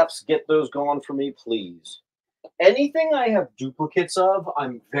those Fs. Get those gone for me, please. Anything I have duplicates of,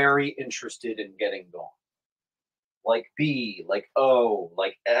 I'm very interested in getting gone. Like B, like O,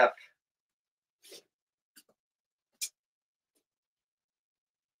 like F.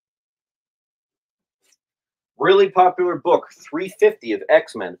 Really popular book, 350 of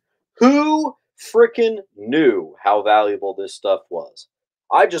X-Men. Who frickin' knew how valuable this stuff was?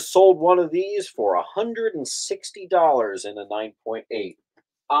 I just sold one of these for $160 in a 9.8.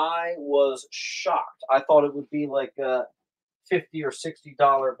 I was shocked. I thought it would be like a $50 or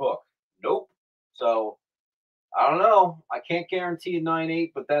 $60 book. Nope. So, I don't know. I can't guarantee a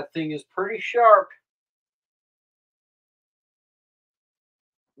 9.8, but that thing is pretty sharp.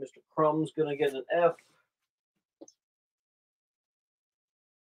 Mr. Crumb's going to get an F.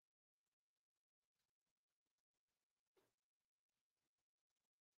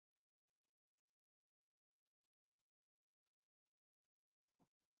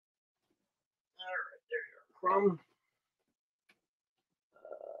 Crumb.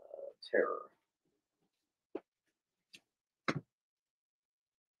 Terror.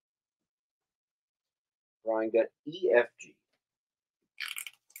 Ryan got EFG.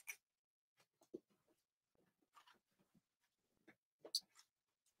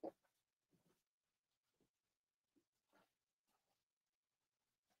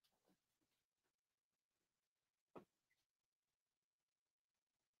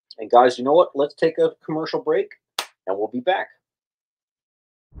 And guys, you know what? Let's take a commercial break, and we'll be back.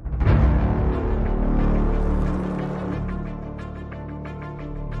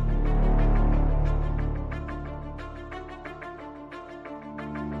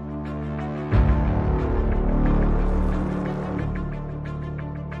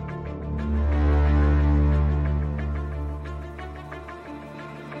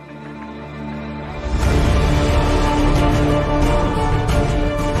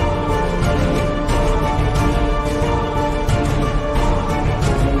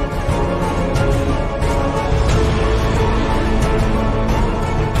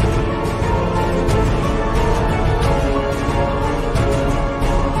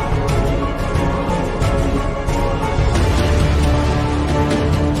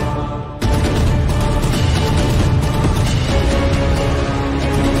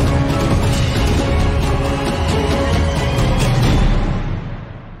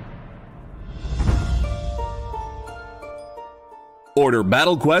 Order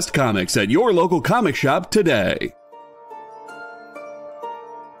Battle Quest comics at your local comic shop today.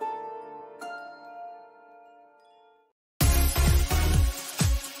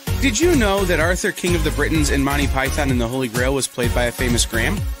 Did you know that Arthur, King of the Britons, in Monty Python and the Holy Grail was played by a famous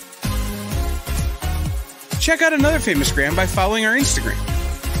Graham? Check out another famous Graham by following our Instagram.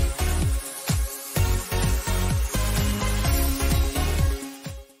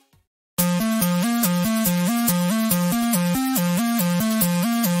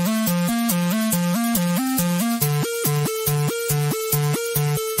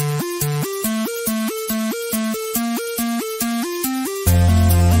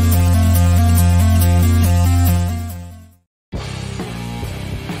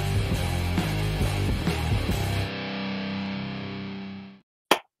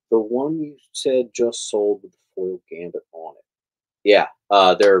 The one you said just sold with the foil gambit on it. Yeah,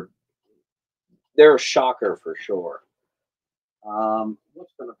 they're a shocker for sure.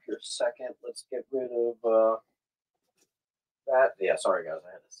 What's been up here second? Let's get rid of that. Yeah, sorry guys,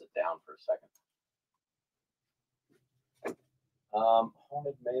 I had to sit down for a second.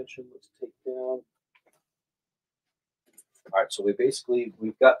 Haunted Mansion, let's take down. All right, so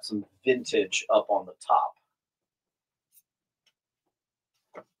we've got some vintage up on the top.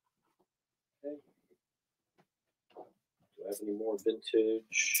 Okay. Do I have any more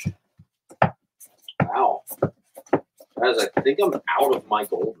vintage? Wow. Guys, I think I'm out of my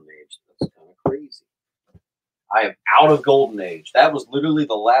golden age. That's kind of crazy. I am out of golden age. That was literally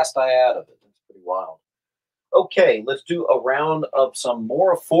the last I had of it. That's pretty wild. Okay, let's do a round of some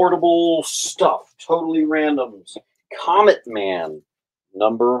more affordable stuff. Totally randoms. Comet Man,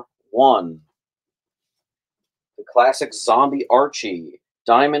 number 1. The classic zombie Archie.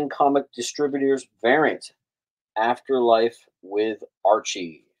 Diamond Comic Distributors variant. Afterlife with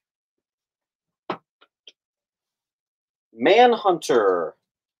Archie. Manhunter.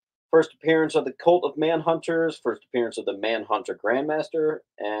 First appearance of the Cult of Manhunters. First appearance of the Manhunter Grandmaster.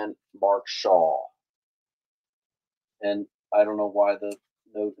 And Mark Shaw. And I don't know why the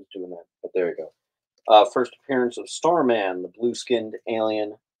note is doing that, but there you go. First appearance of Starman, the blue-skinned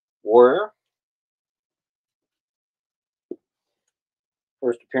alien warrior.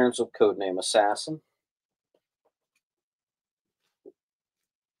 First appearance of Codename Assassin.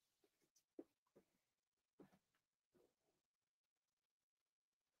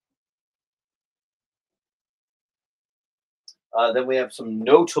 Then we have some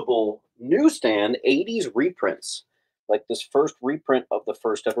notable newsstand 80s reprints, like this first reprint of the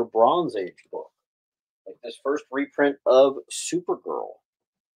first ever Bronze Age book, like this first reprint of Supergirl,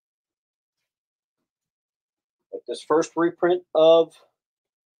 like this first reprint of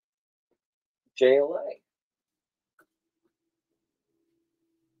JLA.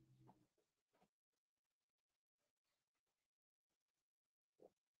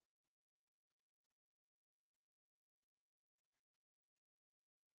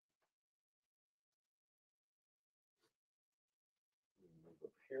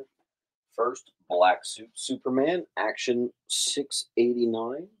 Here. First Black Suit Superman, Action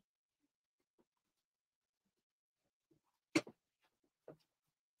 689.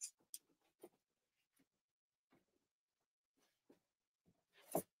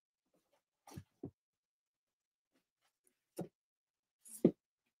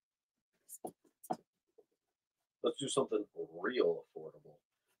 Let's do something real affordable.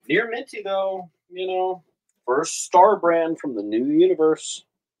 Near minty, though, you know. First Star brand from the new universe.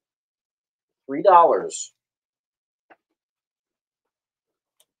 $3.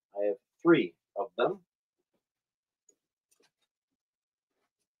 I have 3 of them.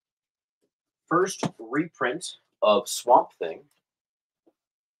 First reprint of Swamp Thing.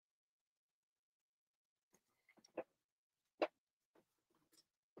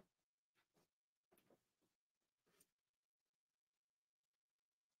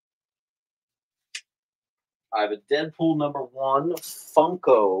 I have a Deadpool number 1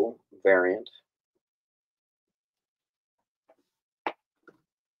 Funko variant.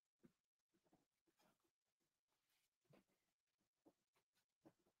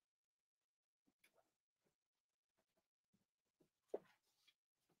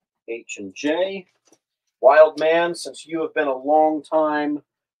 H&J. Wild Man, since you have been a long time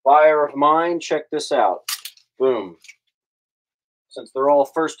buyer of mine, check this out. Boom. Since they're all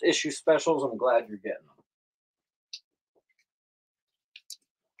first issue specials, I'm glad you're getting them.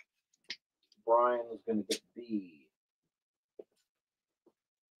 Brian is going to get B.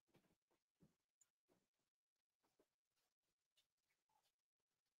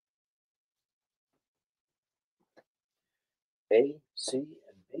 A, C, and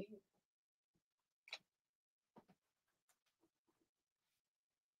B.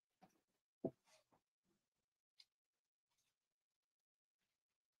 Okay.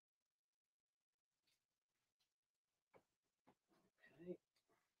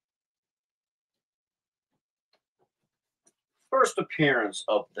 First appearance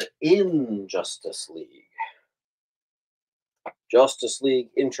of the Injustice League. Justice League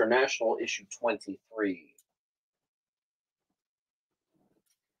International issue 23.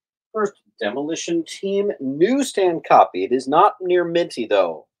 First Demolition Team newsstand copy. It is not near minty,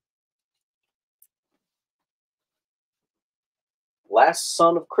 though. Last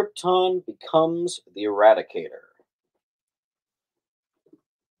Son of Krypton becomes the Eradicator.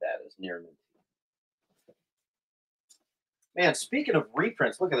 That is near minty. Man, speaking of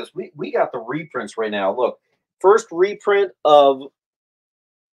reprints, look at this. We got the reprints right now. Look, first reprint of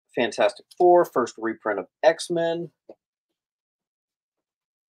Fantastic Four, first reprint of X-Men.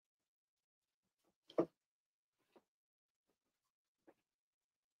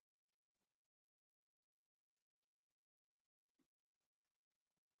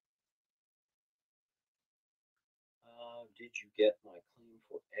 Did you get my claim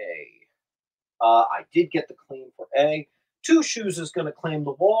for A? I did get the claim for A. Two Shoes is going to claim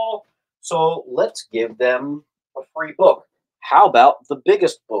the wall, so let's give them a free book. How about the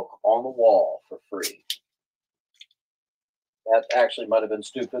biggest book on the wall for free? That actually might have been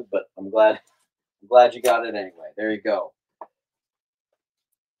stupid, but I'm glad you got it anyway. There you go.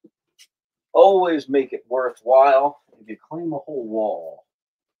 Always make it worthwhile if you claim a whole wall.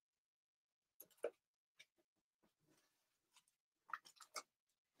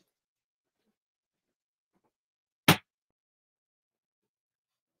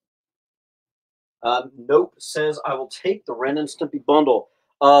 Nope says I will take the Ren and Stimpy bundle.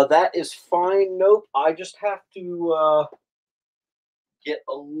 That is fine. Nope. I just have to get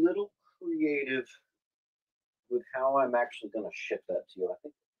a little creative with how I'm actually going to ship that to you. I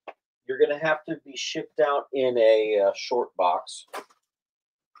think you're going to have to be shipped out in a short box,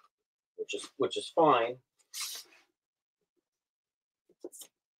 which is fine.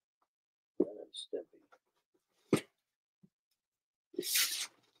 Ren and Stimpy.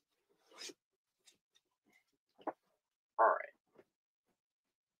 All right.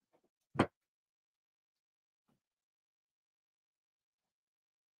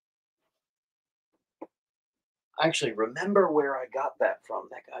 I actually remember where I got that from.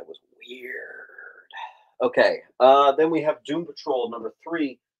 That guy was weird. Okay. Then we have Doom Patrol number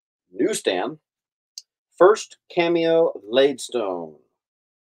 3, newsstand. First cameo of Ladestone.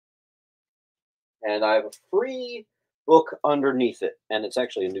 And I have a free book underneath it. And it's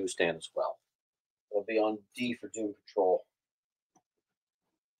actually a newsstand as well. It'll be on D for Doom Patrol.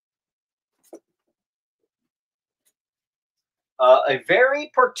 A very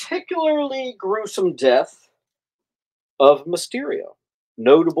particularly gruesome death of Mysterio,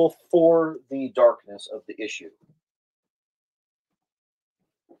 notable for the darkness of the issue.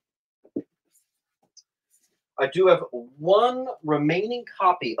 I do have one remaining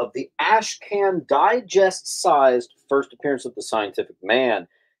copy of the Ashcan digest-sized first appearance of the Scientific Man.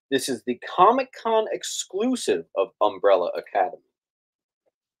 This is the Comic-Con exclusive of Umbrella Academy.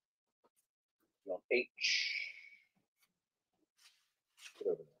 H. Put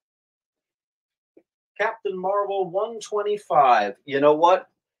over there. Captain Marvel 125. You know what?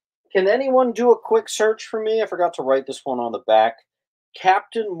 Can anyone do a quick search for me? I forgot to write this one on the back.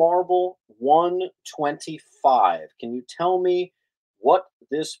 Captain Marvel 125. Can you tell me what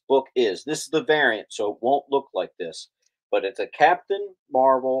this book is? This is the variant, so it won't look like this. But it's a Captain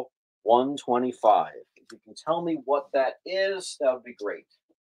Marvel 125. If you can tell me what that is, that would be great.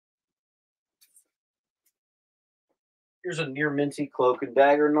 Here's a near minty Cloak and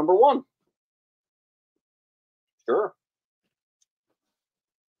Dagger number 1. Sure.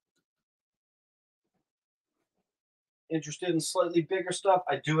 Interested in slightly bigger stuff?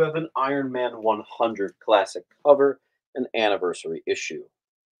 I do have an Iron Man 100 classic cover, an anniversary issue.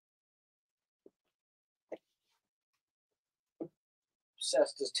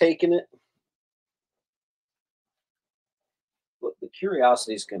 Obsessed has taken it. Look, the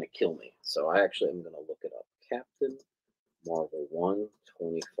curiosity is going to kill me, so I actually am going to look it up. Captain Marvel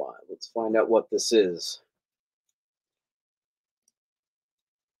 125. Let's find out what this is.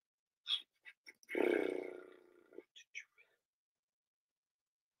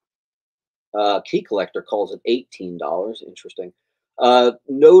 Key Collector calls it $18. Interesting.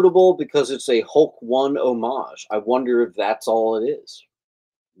 Notable because it's a Hulk 1 homage. I wonder if that's all it is.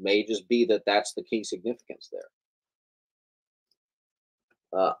 May just be that that's the key significance there.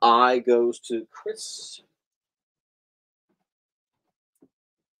 I goes to Chris.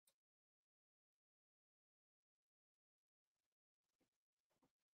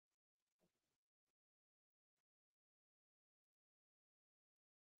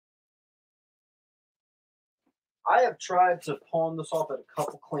 I have tried to pawn this off at a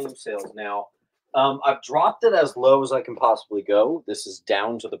couple claim sales now. I've dropped it as low as I can possibly go. This is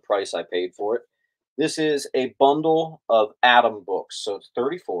down to the price I paid for it. This is a bundle of Atom books. So it's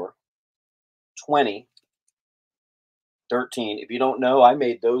 34, 20, 13. If you don't know, I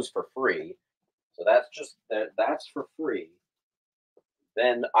made those for free. So that's for free.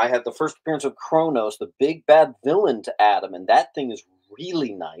 Then I have the first appearance of Kronos, the big bad villain to Atom, and that thing is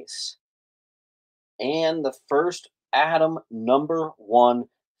really nice. And the first Atom number 1,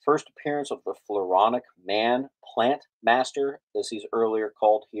 first appearance of the Floronic Man, Plant Master, as he's earlier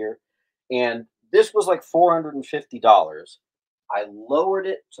called here. And this was like $450. I lowered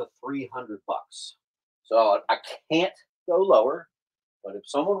it to $300. So I can't go lower, but if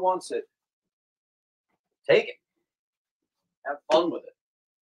someone wants it, take it. Have fun with it.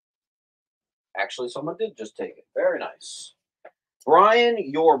 Actually, someone did just take it. Very nice. Brian,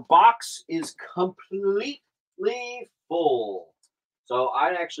 your box is completely full. So I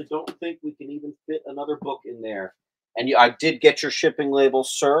actually don't think we can even fit another book in there. And I did get your shipping label,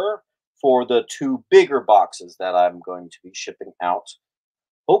 sir, for the 2 bigger boxes that I'm going to be shipping out.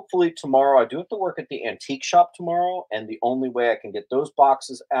 Hopefully tomorrow. I do have to work at the antique shop tomorrow, and the only way I can get those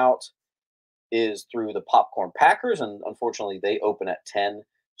boxes out is through the popcorn packers, and unfortunately they open at 10.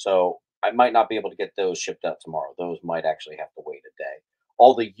 So I might not be able to get those shipped out tomorrow. Those might actually have to wait a day.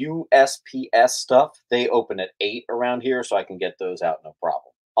 All the USPS stuff, they open at 8 around here, so I can get those out no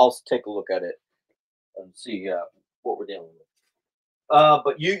problem. I'll take a look at it and see what we're dealing with.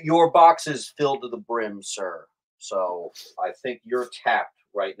 But your box is filled to the brim, sir. So I think you're tapped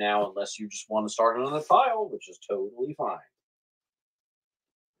right now, unless you just want to start another pile, which is totally fine.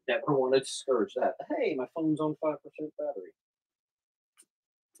 Never want to discourage that. Hey, my phone's on 5% battery.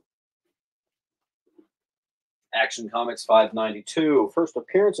 Action Comics 592. First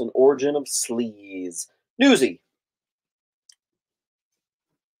appearance and origin of Sleaze. Newsy.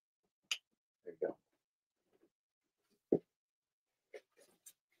 There you go.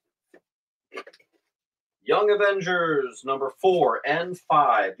 Young Avengers number 4 and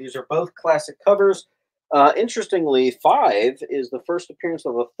 5. These are both classic covers. Interestingly, 5 is the first appearance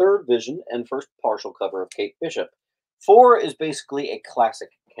of a third Vision and first partial cover of Kate Bishop. 4 is basically a classic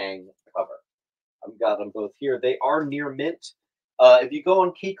Kang cover. I've got them both here. They are near mint. If you go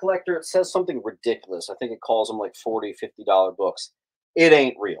on Key Collector, it says something ridiculous. I think it calls them like $40, $50 books. It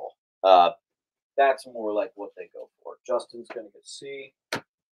ain't real. That's more like what they go for. Justin's going to get C.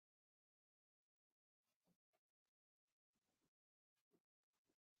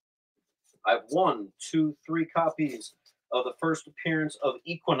 I have 1, 2, 3 copies of the first appearance of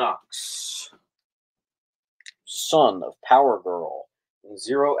Equinox, son of Power Girl, in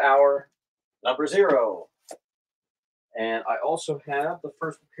 0 Hour, number 0. And I also have the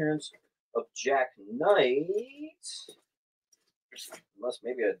first appearance of Jack Knight. Unless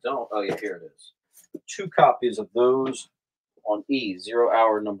maybe I don't. Oh, yeah, here it is. 2 copies of those on E, 0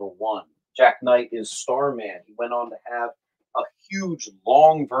 Hour, number 1. Jack Knight is Starman. He went on to have a huge,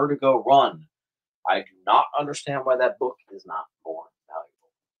 long Vertigo run. I do not understand why that book is not more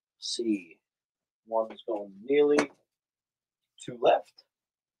valuable. C. 1 is going Neely. 2 left.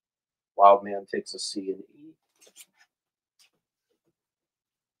 Wildman takes a C and E.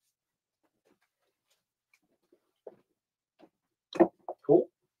 Cool.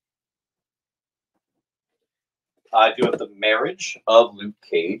 I do have the marriage of Luke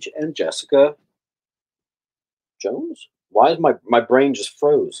Cage and Jessica Jones. Why is my brain just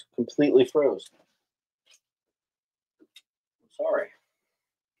froze? Completely froze. I'm sorry.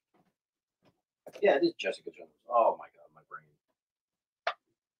 Yeah, it is Jessica Jones. Oh my God, my brain.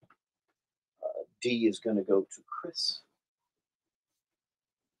 D is going to go to Chris.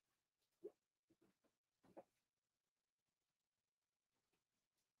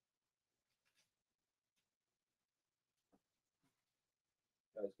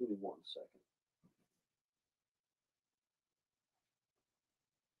 Guys, give me 1 second.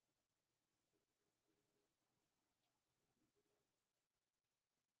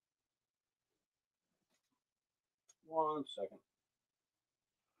 One second.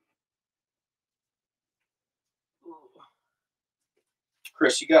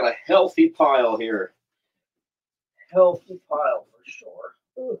 Chris, you got a healthy pile here. Healthy pile for sure.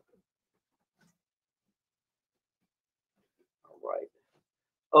 All right.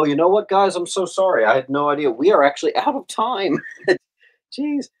 Oh, you know what, guys? I'm so sorry. I had no idea. We are actually out of time.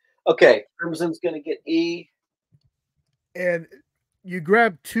 Jeez. Okay. Crimson's going to get E. And you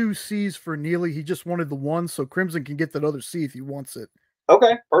grab 2 C's for Neely. He just wanted the 1, so Crimson can get that other C if he wants it.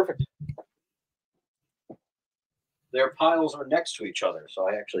 Okay, perfect. Their piles are next to each other, so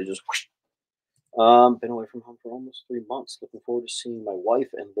I actually just been away from home for almost 3 months. Looking forward to seeing my wife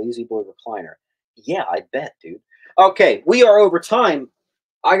and Lazy Boy recliner. Yeah, I bet, dude. Okay, we are over time.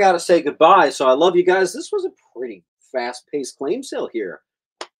 I gotta say goodbye. So I love you guys. This was a pretty fast-paced claim sale here.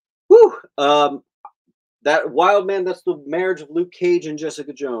 Whew. That Wildman, that's the marriage of Luke Cage and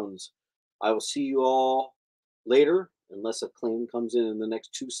Jessica Jones. I will see you all later, unless a claim comes in the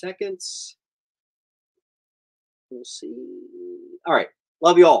next 2 seconds. We'll see. All right.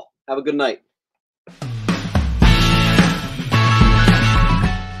 Love you all. Have a good night.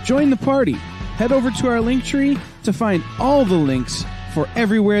 Join the party. Head over to our Linktree to find all the links for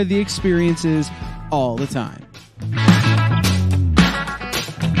everywhere the experience is all the time.